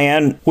Resource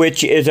Plan,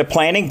 which is a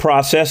planning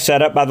process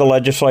set up by the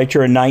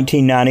legislature in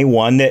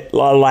 1991 that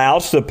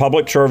allows the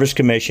Public Service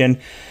Commission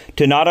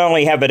to not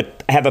only have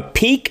a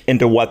peek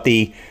into what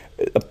the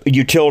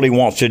utility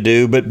wants to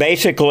do, but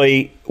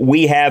basically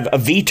we have a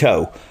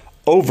veto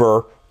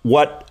over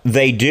what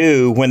they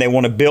do when they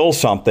want to build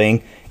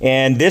something.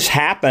 And this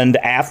happened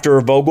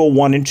after Vogel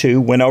 1 and 2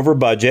 went over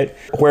budget,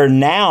 where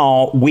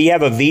now we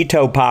have a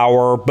veto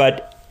power.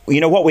 But you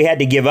know what we had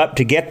to give up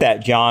to get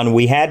that, John?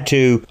 We had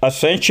to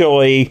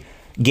essentially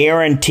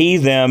guarantee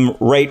them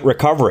rate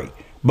recovery.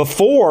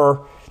 Before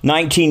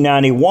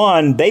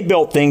 1991, they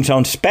built things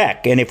on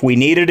spec. And if we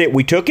needed it,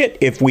 we took it.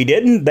 If we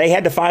didn't, they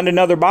had to find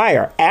another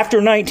buyer. After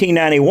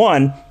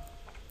 1991,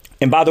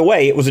 and by the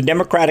way, it was a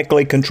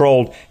democratically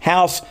controlled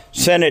House,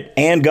 Senate,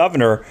 and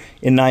governor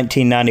in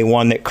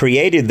 1991 that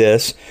created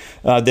this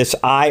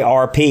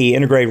IRP,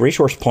 Integrated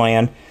Resource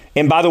Plan.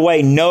 And by the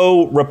way,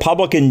 no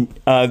Republican,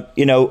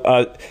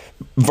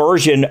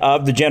 version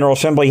of the General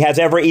Assembly has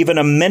ever even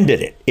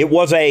amended it. It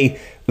was a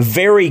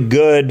very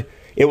good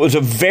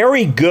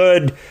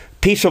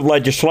piece of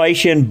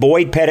legislation.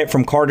 Boyd Pettit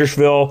from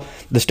Cartersville,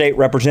 the state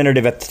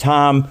representative at the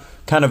time,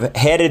 kind of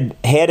headed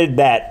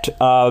that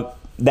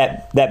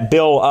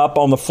bill up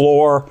on the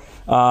floor,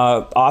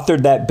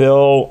 authored that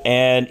bill,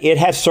 and it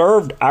has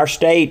served our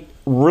state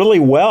really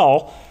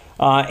well.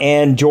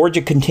 And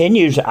Georgia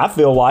continues, I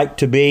feel like,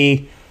 to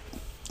be,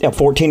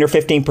 14 or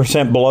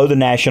 15% below the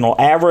national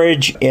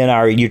average in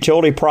our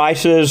utility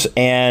prices,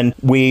 and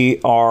we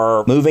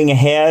are moving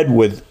ahead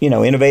with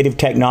innovative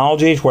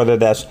technologies, whether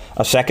that's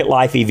a second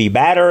life EV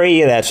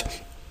battery.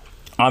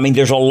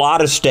 There's a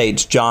lot of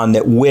states, John,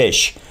 that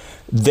wish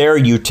their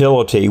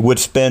utility would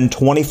spend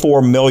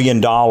 $24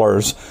 million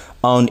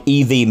on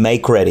EV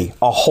make ready,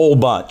 a whole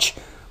bunch,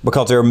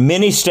 because there are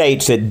many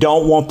states that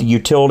don't want the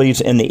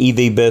utilities in the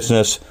EV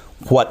business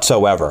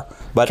whatsoever.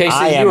 But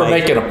Casey, you were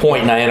making a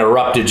point, and I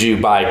interrupted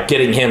you by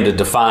getting him to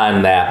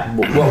define that.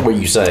 What were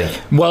you saying?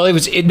 Well, it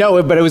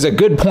was a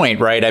good point,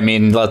 right? I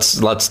mean,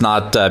 let's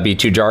not be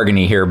too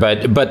jargony here,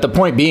 but the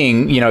point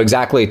being,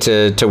 exactly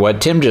to what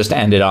Tim just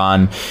ended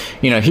on.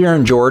 Here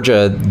in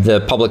Georgia,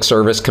 the Public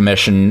Service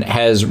Commission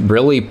has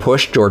really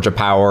pushed Georgia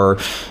Power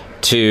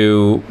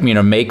to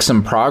make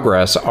some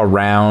progress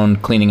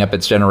around cleaning up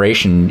its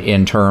generation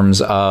in terms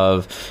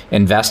of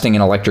investing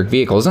in electric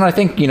vehicles. And I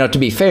think, to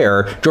be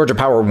fair, Georgia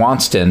Power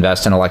wants to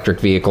invest in electric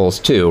vehicles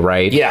too,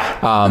 right?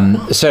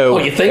 Yeah. So,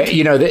 you think?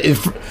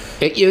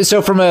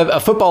 So from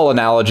a football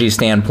analogy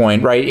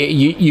standpoint, right,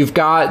 you've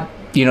got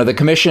the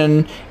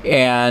commission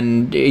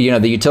and,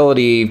 the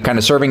utility kind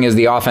of serving as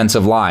the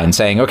offensive line,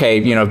 saying, okay,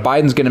 if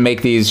Biden's going to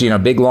make these,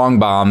 big long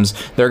bombs,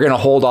 they're going to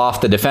hold off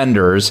the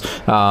defenders,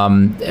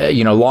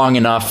 long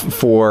enough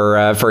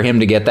for him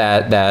to get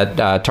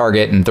that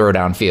target and throw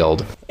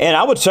downfield. And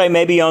I would say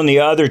maybe on the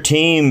other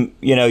team,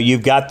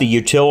 you've got the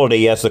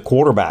utility as the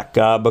quarterback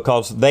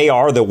because they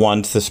are the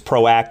ones that's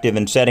proactive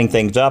in setting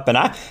things up. And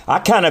I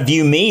kind of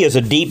view me as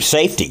a deep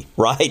safety,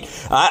 right?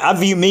 I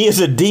view me as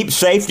a deep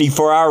safety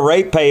for our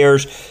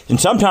ratepayers.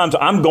 And sometimes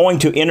I'm going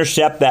to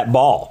intercept that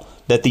ball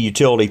that the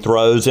utility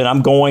throws, and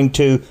I'm going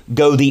to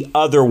go the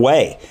other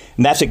way.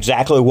 And that's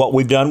exactly what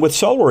we've done with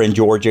solar in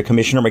Georgia.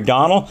 Commissioner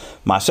McDonald,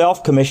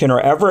 myself, Commissioner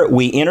Everett,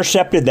 we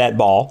intercepted that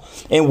ball,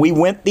 and we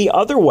went the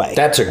other way.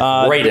 That's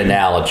a great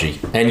analogy,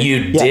 and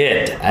you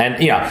did.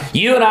 And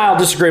you and I will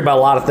disagree about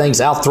a lot of things.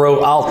 I'll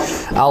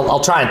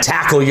try and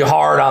tackle you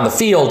hard on the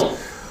field.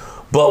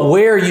 But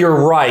where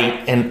you're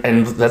right,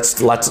 and that's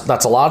a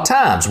lot of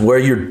times, where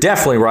you're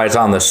definitely right is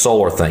on this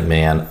solar thing,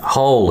 man.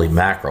 Holy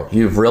mackerel.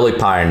 You've really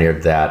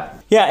pioneered that.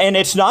 Yeah, and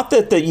it's not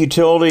that the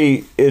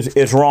utility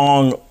is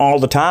wrong all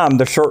the time.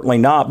 They're certainly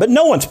not. But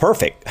no one's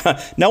perfect.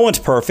 No one's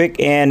perfect,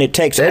 and it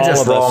takes all of us. They're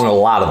just wrong a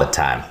lot of the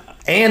time.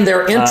 And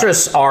their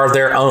interests are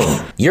their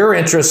own. Your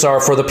interests are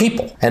for the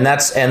people. And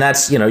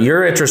that's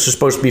your interests are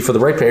supposed to be for the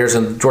ratepayers,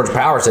 and Georgia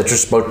Power's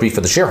interests are supposed to be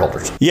for the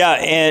shareholders. Yeah,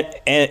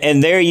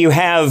 and there you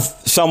have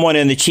someone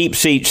in the cheap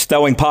seats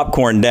throwing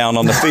popcorn down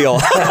on the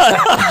field.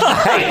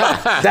 Hey,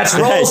 that's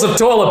rolls of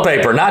toilet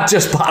paper, not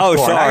just popcorn.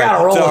 Oh, sorry. I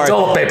got a roll of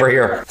toilet paper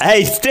here.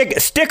 Hey,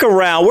 stick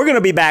around. We're going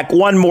to be back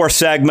one more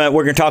segment.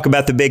 We're going to talk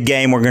about the big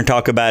game. We're going to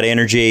talk about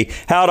energy,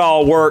 how it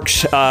all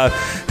works,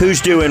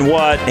 who's doing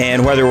what,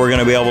 and whether we're going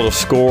to be able to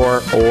score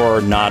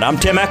or not. I'm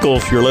Tim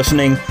Echols. You're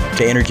listening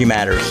to Energy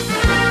Matters.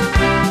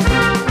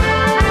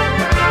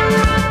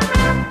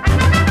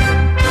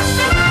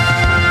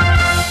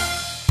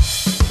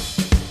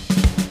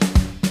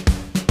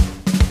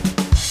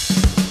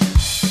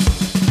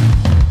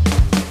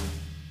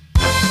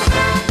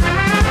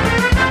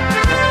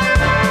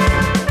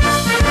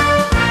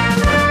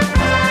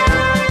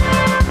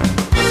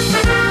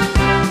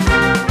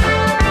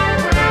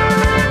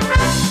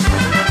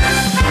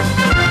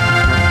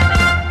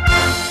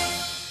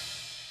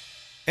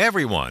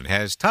 Everyone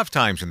has tough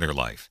times in their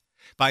life.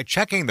 By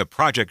checking the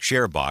Project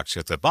Share box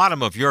at the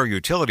bottom of your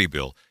utility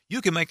bill, you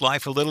can make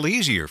life a little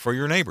easier for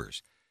your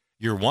neighbors.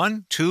 Your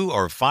 $1, $2,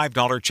 or $5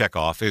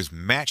 checkoff is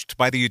matched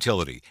by the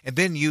utility and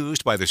then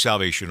used by the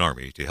Salvation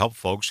Army to help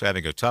folks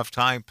having a tough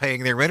time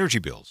paying their energy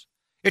bills.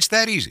 It's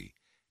that easy.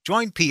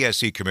 Join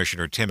PSC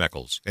Commissioner Tim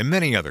Echols and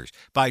many others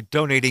by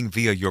donating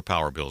via your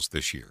power bills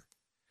this year.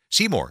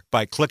 See more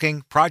by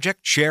clicking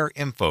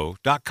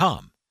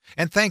projectshareinfo.com.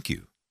 And thank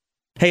you.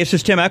 Hey, this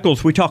is Tim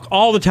Echols. We talk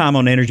all the time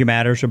on Energy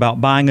Matters about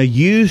buying a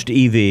used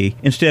EV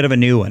instead of a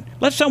new one.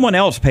 Let someone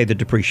else pay the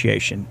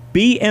depreciation.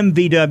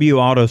 BMW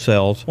Auto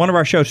Sales, one of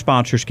our show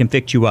sponsors, can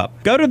fix you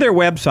up. Go to their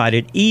website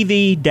at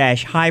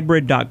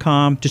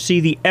ev-hybrid.com to see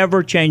the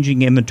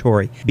ever-changing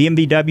inventory.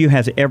 BMW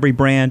has every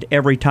brand,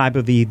 every type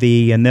of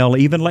EV, and they'll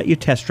even let you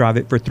test drive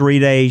it for 3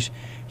 days,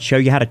 show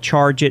you how to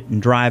charge it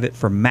and drive it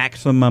for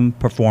maximum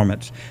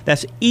performance.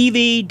 That's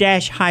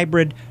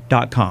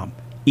ev-hybrid.com.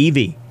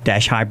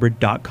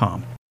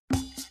 ev-hybrid.com.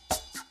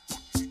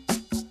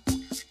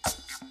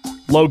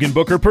 Logan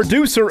Booker,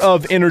 producer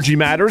of Energy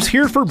Matters,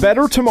 here for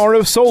Better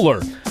Tomorrow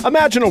Solar.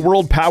 Imagine a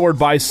world powered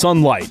by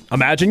sunlight.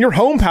 Imagine your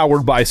home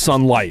powered by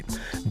sunlight.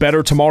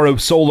 Better Tomorrow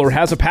Solar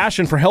has a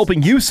passion for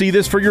helping you see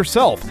this for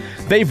yourself.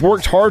 They've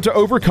worked hard to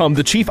overcome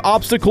the chief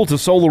obstacle to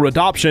solar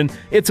adoption,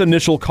 its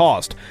initial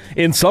cost.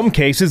 In some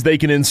cases, they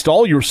can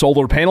install your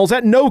solar panels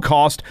at no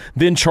cost,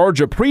 then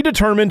charge a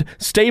predetermined,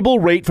 stable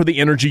rate for the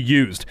energy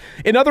used.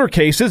 In other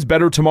cases,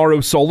 Better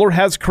Tomorrow Solar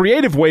has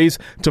creative ways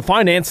to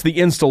finance the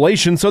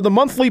installation so the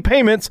monthly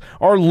payments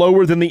are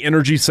lower than the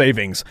energy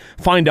savings.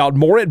 Find out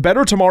more at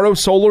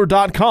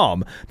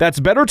bettertomorrowsolar.com. That's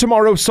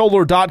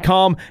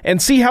bettertomorrowsolar.com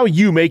and see how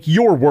you make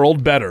your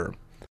world better.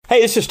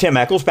 Hey, this is Tim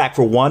Echols back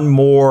for one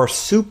more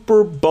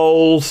Super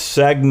Bowl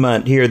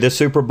segment here this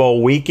Super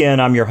Bowl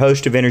weekend. I'm your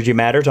host of Energy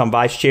Matters. I'm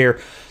Vice Chair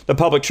of the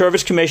Public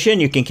Service Commission.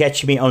 You can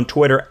catch me on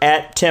Twitter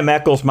at Tim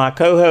Echols. My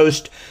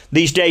co-host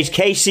these days,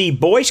 Casey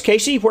Boyce.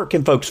 Casey, where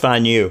can folks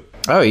find you?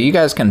 Oh, you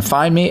guys can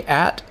find me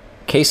at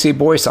Casey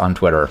Boyce on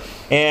Twitter.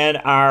 And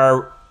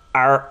our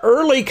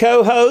early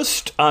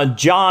co-host,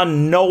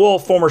 John Noel,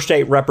 former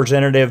state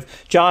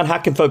representative. John, how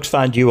can folks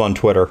find you on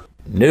Twitter?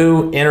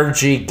 New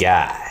Energy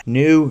Guy.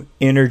 New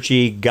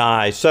Energy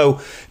Guy.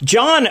 So,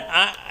 John,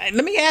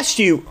 let me ask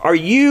you, are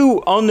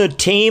you on the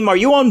team? Are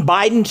you on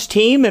Biden's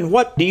team? And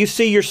what do you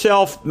see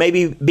yourself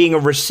maybe being a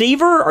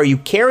receiver? Are you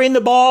carrying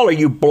the ball? Are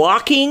you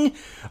blocking?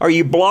 Are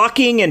you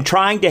blocking and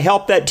trying to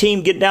help that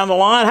team get down the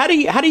line? How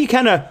do you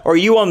kind of, are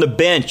you on the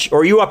bench or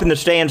are you up in the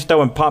stands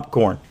throwing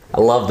popcorn?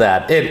 I love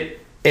that.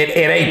 It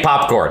ain't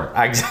popcorn.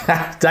 I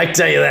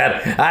tell you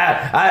that.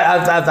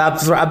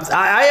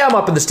 I am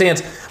up in the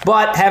stands,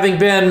 but having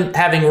run,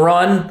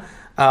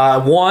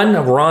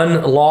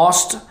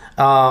 lost,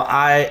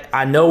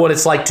 I know what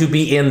it's like to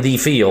be in the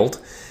field,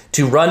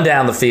 to run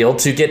down the field,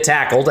 to get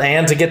tackled,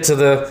 and to get to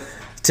the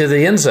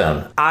end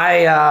zone.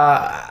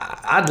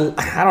 I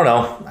don't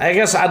know. I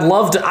guess I'd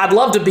love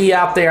to be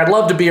out there. I'd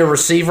love to be a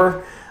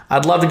receiver.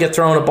 I'd love to get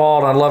thrown a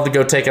ball, and I'd love to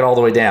go take it all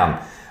the way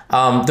down.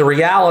 The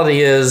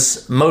reality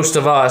is most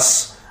of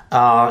us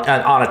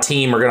on a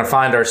team are going to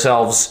find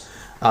ourselves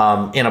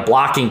in a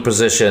blocking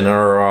position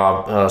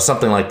or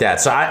something like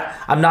that. So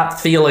I'm not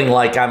feeling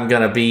like I'm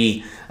going to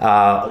be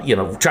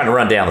trying to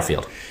run down the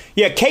field.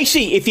 Yeah,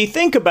 Casey, if you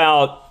think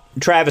about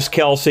Travis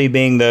Kelce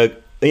being the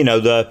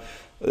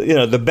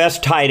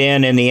best tight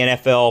end in the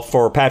NFL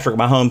for Patrick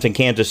Mahomes in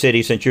Kansas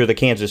City, since you're the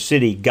Kansas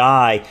City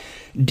guy,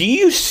 do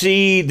you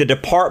see the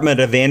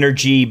Department of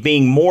Energy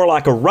being more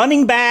like a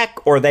running back,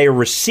 or are they a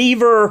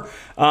receiver?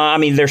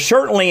 They're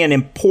certainly an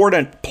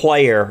important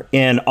player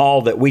in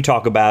all that we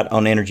talk about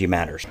on Energy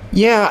Matters.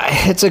 Yeah,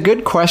 it's a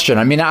good question.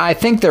 I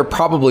think they're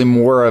probably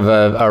more of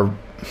a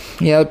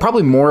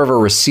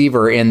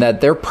receiver in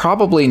that they're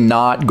probably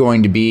not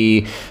going to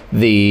be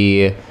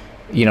the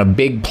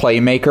big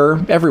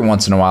playmaker. Every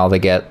once in a while they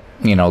get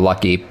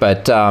lucky,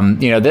 but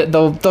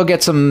they'll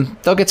get some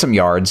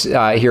yards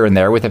here and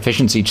there with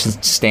efficiency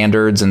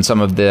standards and some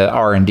of the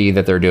R&D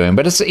that they're doing.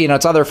 But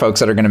it's other folks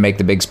that are going to make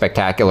the big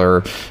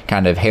spectacular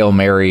kind of Hail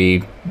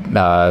Mary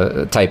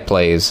type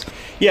plays.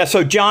 Yeah,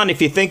 so John,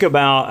 if you think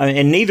about,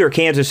 and neither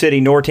Kansas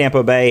City nor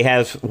Tampa Bay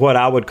has what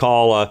I would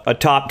call a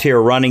top-tier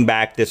running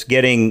back that's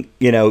getting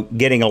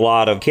a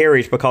lot of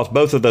carries, because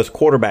both of those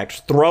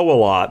quarterbacks throw a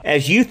lot.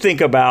 As you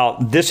think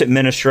about this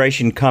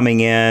administration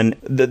coming in,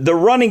 the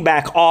running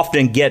back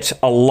often gets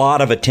a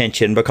lot of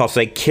attention because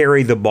they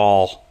carry the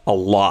ball a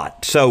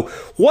lot. So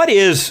what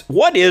is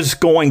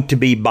going to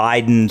be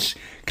Biden's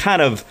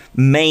kind of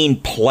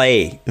main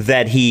play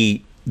that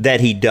he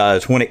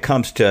does when it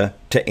comes to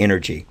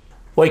energy?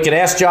 Well, you could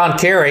ask John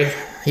Kerry.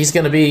 He's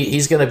going to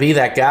be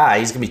that guy.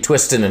 He's going to be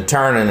twisting and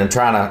turning and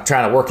trying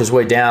to work his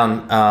way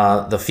down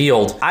the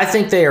field. I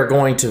think they are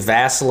going to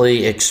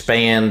vastly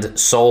expand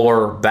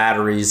solar,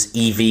 batteries,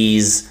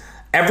 EVs,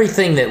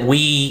 everything that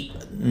we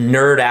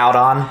nerd out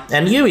on,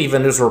 and you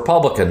even as a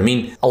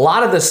Republican. A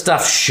lot of this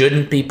stuff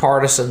shouldn't be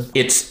partisan.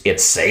 It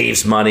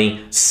saves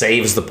money,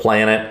 saves the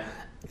planet,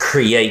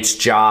 creates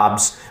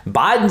jobs.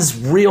 Biden's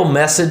real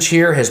message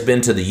here has been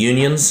to the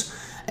unions.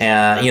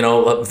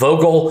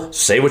 Vogel,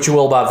 say what you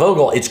will about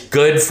Vogel, it's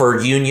good for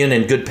union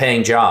and good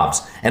paying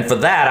jobs. And for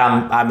that,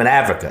 I'm an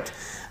advocate.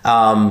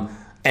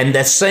 And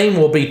the same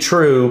will be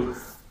true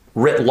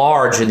writ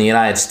large in the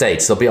United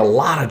States. There'll be a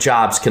lot of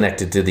jobs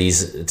connected to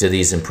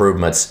these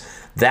improvements.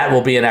 That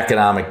will be an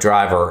economic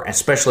driver,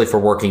 especially for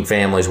working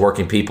families,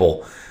 working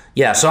people.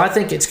 Yeah, so I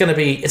think it's going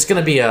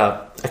to be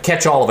a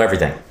catch-all of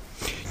everything.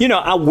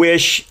 I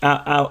wish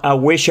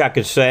I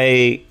could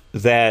say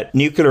that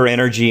nuclear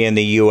energy in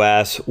the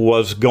U.S.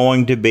 was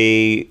going to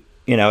be,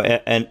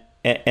 an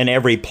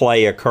every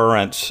play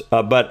occurrence,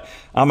 but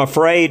I'm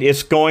afraid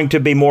it's going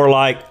to be more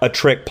like a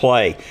trick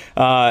play.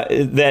 That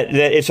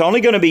it's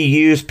only going to be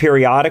used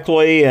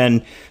periodically,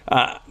 and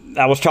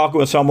I was talking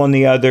with someone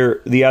the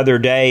other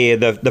day.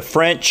 The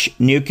French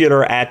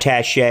nuclear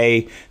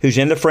attaché who's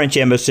in the French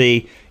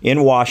embassy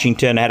in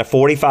Washington had a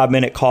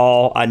 45-minute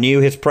call. I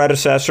knew his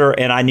predecessor,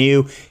 and I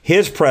knew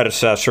his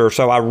predecessor,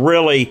 so I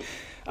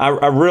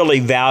I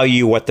really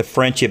value what the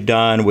French have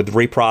done with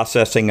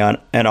reprocessing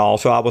and all.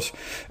 So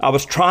I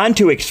was trying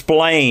to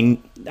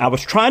explain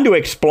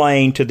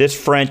to this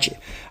French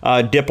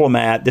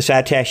diplomat, this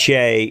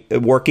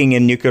attaché working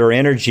in nuclear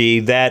energy,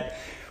 that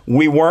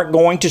we weren't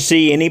going to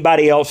see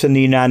anybody else in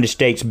the United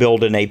States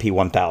build an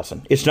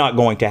AP1000. It's not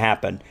going to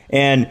happen.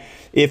 And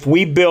if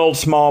we build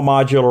small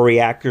modular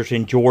reactors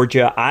in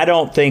Georgia, I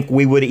don't think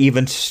we would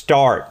even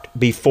start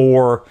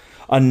before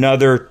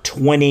another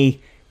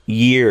 20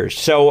 years.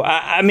 So,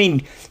 I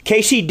mean,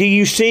 Casey, do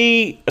you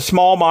see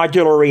small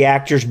modular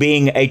reactors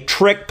being a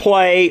trick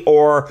play,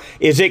 or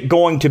is it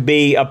going to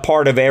be a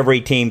part of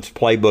every team's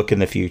playbook in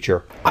the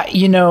future?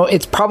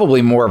 It's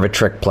probably more of a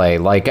trick play.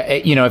 Like,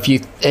 if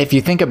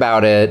you think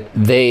about it,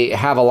 they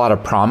have a lot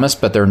of promise,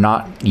 but they're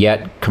not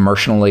yet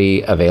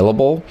commercially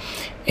available.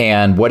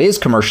 And what is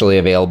commercially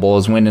available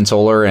is wind and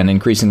solar and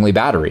increasingly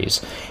batteries.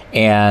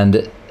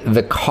 And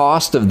the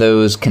cost of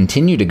those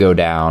continue to go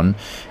down.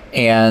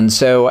 And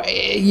so,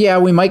 yeah,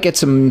 we might get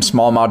some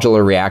small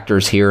modular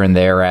reactors here and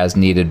there as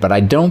needed, but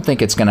I don't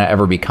think it's going to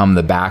ever become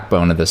the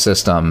backbone of the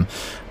system.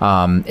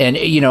 One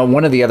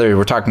of the other,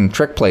 we're talking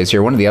trick plays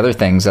here, one of the other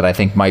things that I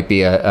think might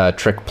be a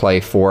trick play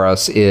for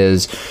us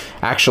is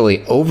actually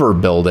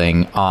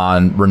overbuilding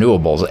on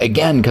renewables.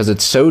 Again, because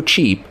it's so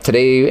cheap.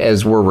 Today,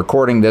 as we're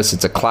recording this,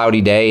 it's a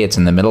cloudy day. It's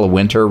in the middle of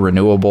winter.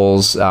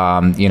 Renewables,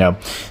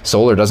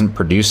 solar doesn't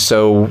produce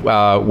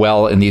so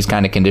well in these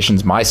kind of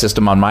conditions. My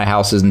system on my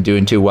house isn't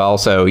doing too well.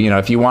 So,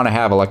 if you want to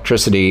have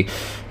electricity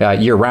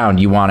year round,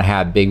 you want to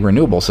have big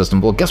renewable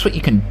systems. Well, guess what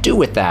you can do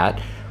with that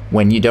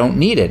when you don't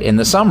need it in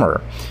the summer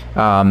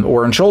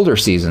or in shoulder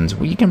seasons?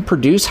 Well, you can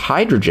produce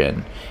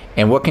hydrogen.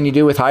 And what can you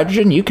do with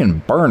hydrogen? You can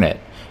burn it.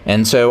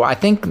 And so I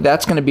think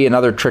that's going to be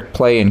another trick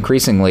play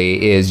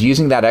increasingly, is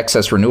using that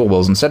excess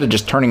renewables, instead of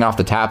just turning off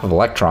the tap of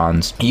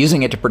electrons,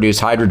 using it to produce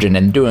hydrogen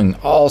and doing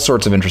all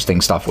sorts of interesting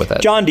stuff with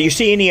it. John, do you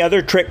see any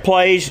other trick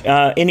plays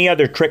in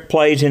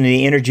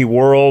the energy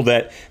world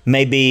that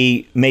may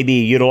be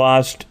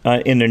utilized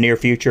in the near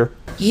future?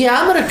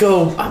 Yeah, I'm going to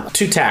go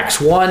two tacks.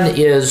 One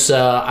is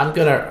I'm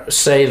going to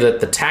say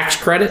that the tax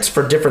credits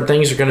for different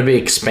things are going to be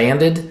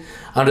expanded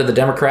under the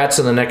Democrats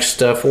in the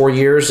next 4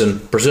 years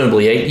and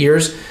presumably 8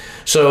 years.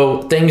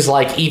 So things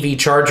like EV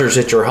chargers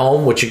at your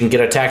home, which you can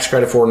get a tax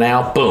credit for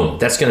now, boom,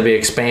 that's going to be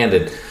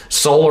expanded.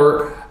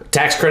 Solar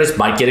tax credits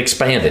might get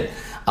expanded.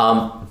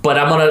 But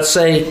I'm going to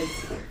say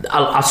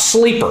a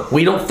sleeper.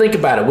 We don't think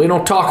about it. We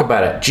don't talk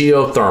about it.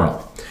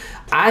 Geothermal.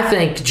 I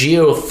think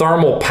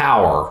geothermal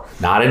power,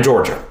 not in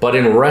Georgia, but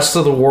in the rest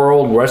of the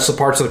world, rest of the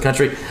parts of the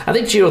country, I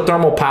think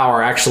geothermal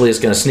power actually is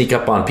going to sneak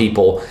up on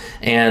people.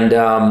 And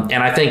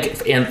I think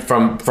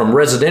from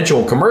residential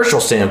and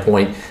commercial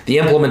standpoint, the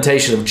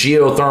implementation of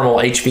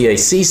geothermal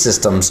HVAC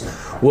systems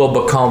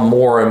will become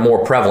more and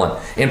more prevalent,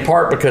 in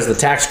part because the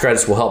tax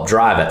credits will help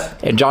drive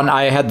it. And John,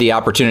 I had the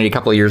opportunity a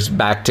couple of years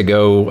back to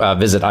go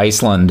visit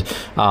Iceland,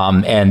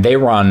 and they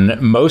run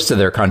most of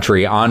their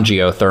country on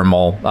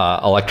geothermal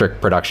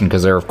electric production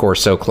because they're, of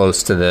course, so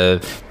close to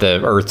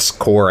the Earth's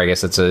core. I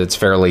guess it's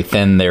fairly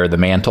thin there, the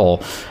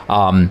mantle.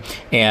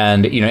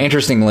 And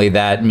interestingly,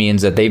 that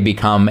means that they've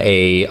become a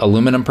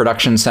aluminum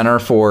production center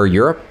for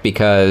Europe,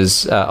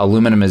 because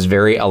aluminum is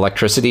very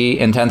electricity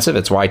intensive.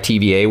 It's why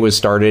TVA was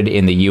started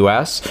in the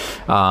U.S.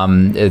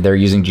 They're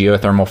using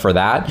geothermal for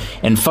that.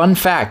 And fun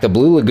fact, the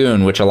Blue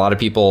Lagoon, which a lot of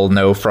people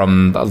know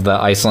from the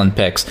Iceland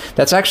pics,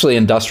 that's actually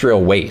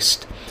industrial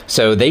waste.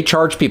 So they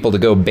charge people to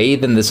go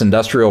bathe in this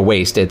industrial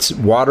waste. It's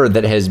water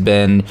that has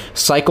been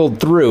cycled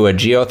through a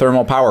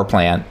geothermal power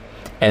plant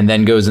and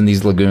then goes in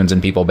these lagoons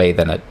and people bathe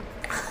in it.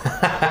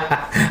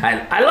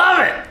 I love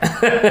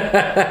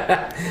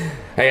it.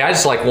 Hey, I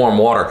just like warm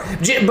water.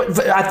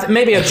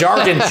 Maybe a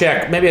jargon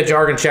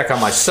check on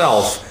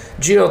myself.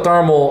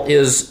 Geothermal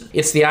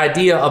it's the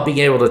idea of being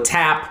able to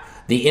tap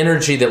the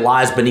energy that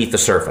lies beneath the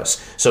surface.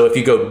 So if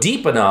you go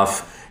deep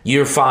enough,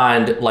 you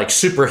find like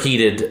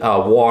superheated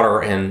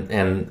water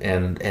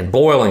and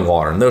boiling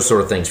water and those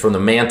sort of things from the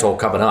mantle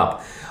coming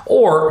up.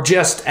 Or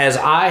just as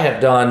I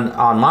have done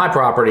on my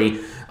property,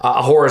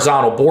 a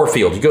horizontal bore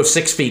field. You go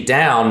 6 feet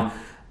down,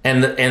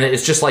 and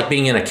it's just like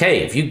being in a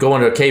cave. You go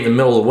into a cave in the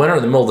middle of the winter,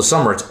 in the middle of the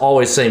summer, it's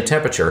always the same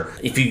temperature.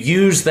 If you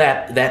use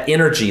that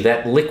energy,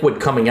 that liquid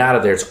coming out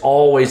of there, it's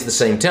always the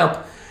same temp.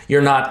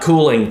 You're not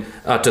cooling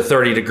to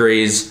 30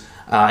 degrees,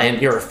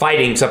 and you're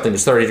fighting something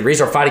that's 30 degrees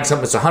or fighting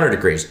something that's 100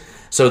 degrees.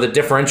 So the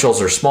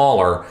differentials are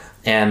smaller,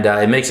 and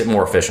it makes it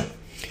more efficient.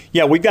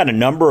 Yeah, we've got a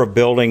number of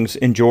buildings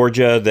in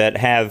Georgia that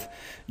have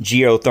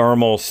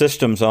geothermal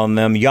systems on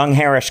them. Young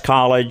Harris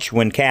College,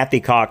 when Kathy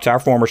Cox, our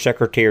former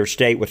Secretary of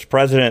State, was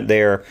president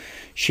there,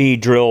 she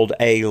drilled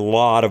a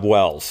lot of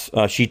wells.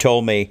 She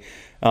told me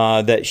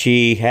that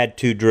she had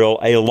to drill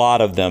a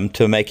lot of them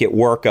to make it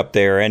work up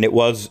there, and it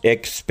was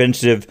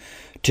expensive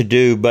to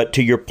do. But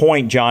to your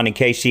point, John and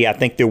Casey, I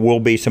think there will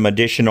be some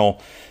additional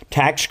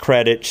tax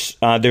credits.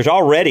 There's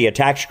already a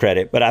tax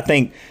credit, but I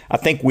think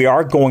we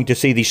are going to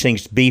see these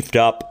things beefed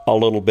up a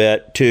little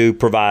bit to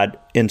provide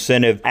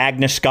incentive.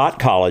 Agnes Scott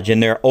College in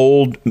their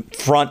old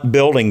front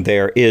building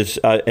there has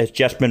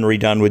just been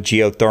redone with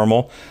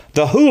geothermal.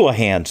 The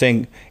Houlihan's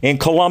in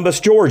Columbus,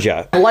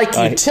 Georgia. Like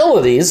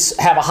utilities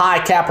have a high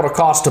capital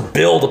cost to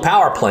build a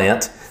power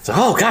plant. So,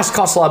 oh gosh, it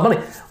costs a lot of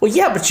money. Well,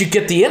 yeah, but you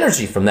get the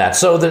energy from that.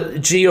 So the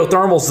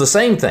geothermal's the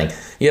same thing.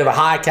 You have a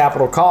high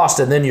capital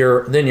cost, and then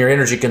your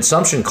energy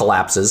consumption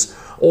collapses.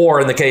 Or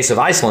in the case of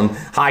Iceland,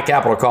 high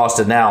capital cost,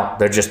 and now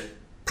they're just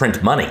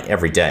print money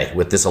every day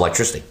with this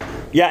electricity.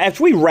 Yeah, as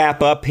we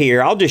wrap up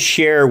here, I'll just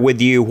share with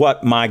you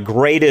what my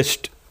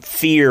greatest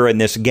fear in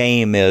this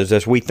game is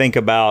as we think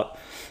about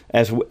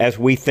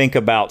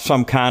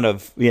some kind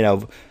of,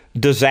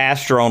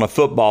 disaster on a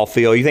football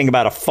field. You think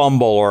about a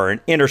fumble or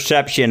an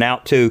interception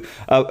out to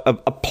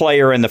a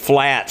player in the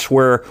flats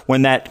where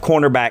when that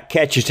cornerback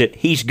catches it,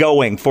 he's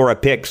going for a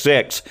pick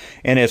six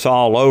and it's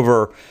all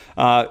over.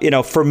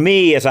 For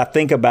me, as I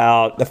think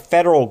about the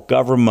federal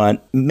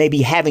government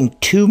maybe having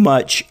too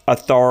much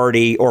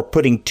authority or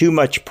putting too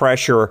much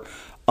pressure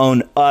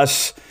on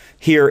us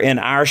here in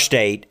our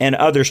state and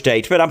other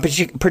states. But I'm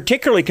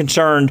particularly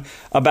concerned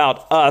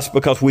about us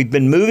because we've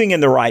been moving in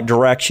the right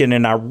direction,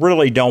 and I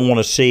really don't want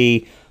to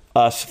see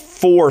us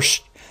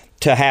forced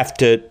to have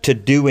to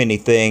do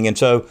anything. And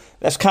so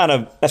that's kind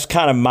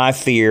of my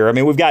fear. I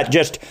mean, we've got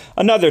just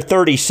another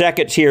 30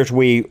 seconds here as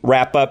we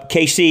wrap up.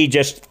 KC,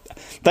 just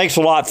thanks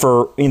a lot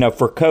for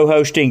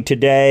co-hosting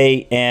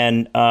today,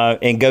 and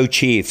go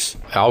Chiefs.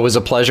 Always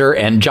a pleasure.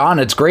 And John,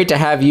 it's great to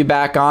have you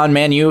back on,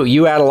 man.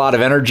 You add a lot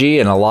of energy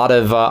and a lot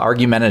of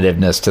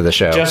argumentativeness to the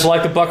show. Just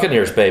like the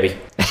Buccaneers, baby.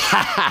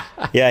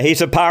 Yeah,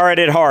 he's a pirate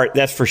at heart,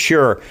 that's for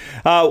sure.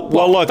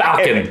 Look,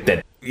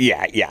 Falcon.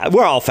 Yeah,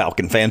 we're all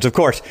Falcon fans, of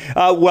course.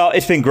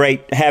 It's been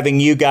great having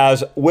you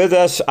guys with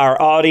us,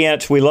 our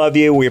audience. We love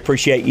you. We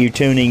appreciate you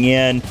tuning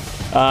in,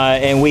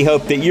 and we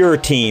hope that your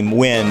team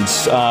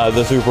wins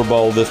the Super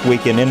Bowl this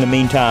weekend. In the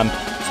meantime,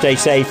 stay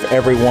safe,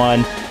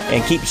 everyone,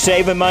 and keep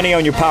saving money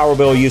on your power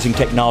bill using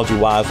technology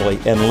wisely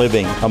and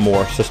living a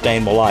more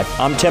sustainable life.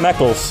 I'm Tim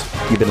Echols.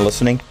 You've been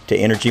listening to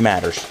Energy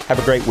Matters. Have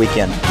a great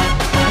weekend.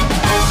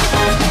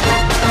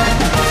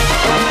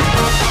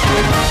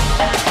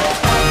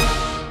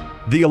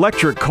 The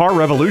electric car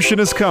revolution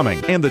is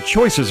coming, and the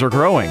choices are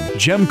growing.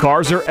 Gem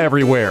cars are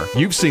everywhere.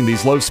 You've seen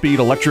these low-speed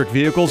electric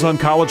vehicles on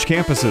college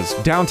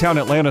campuses, downtown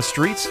Atlanta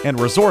streets, and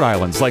resort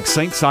islands like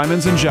St.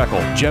 Simons and Jekyll.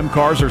 Gem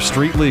cars are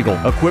street legal,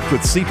 equipped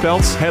with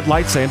seatbelts,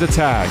 headlights, and a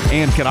tag,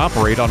 and can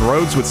operate on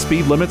roads with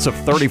speed limits of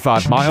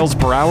 35 miles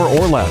per hour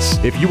or less.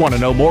 If you want to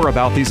know more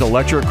about these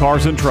electric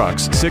cars and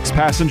trucks,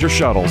 6-passenger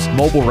shuttles,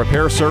 mobile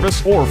repair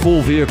service, or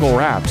full vehicle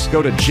wraps,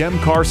 go to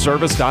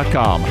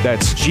gemcarservice.com.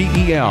 That's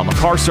GEM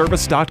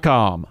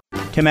carservice.com.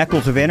 Tim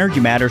Echols of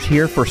Energy Matters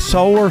here for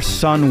Solar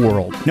Sun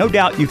World. No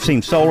doubt you've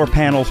seen solar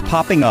panels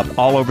popping up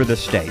all over the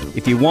state.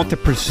 If you want the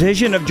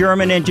precision of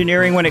German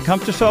engineering when it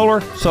comes to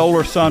solar,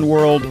 Solar Sun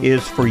World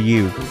is for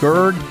you.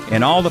 Gerd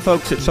and all the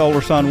folks at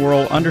Solar Sun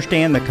World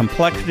understand the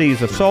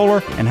complexities of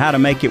solar and how to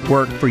make it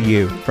work for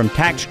you. From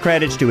tax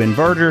credits to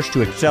inverters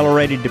to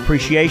accelerated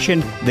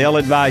depreciation, they'll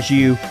advise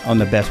you on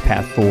the best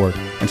path forward.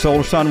 And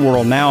Solar Sun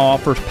World now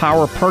offers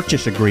power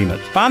purchase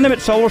agreements. Find them at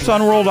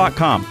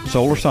solarsunworld.com,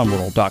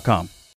 solarsunworld.com.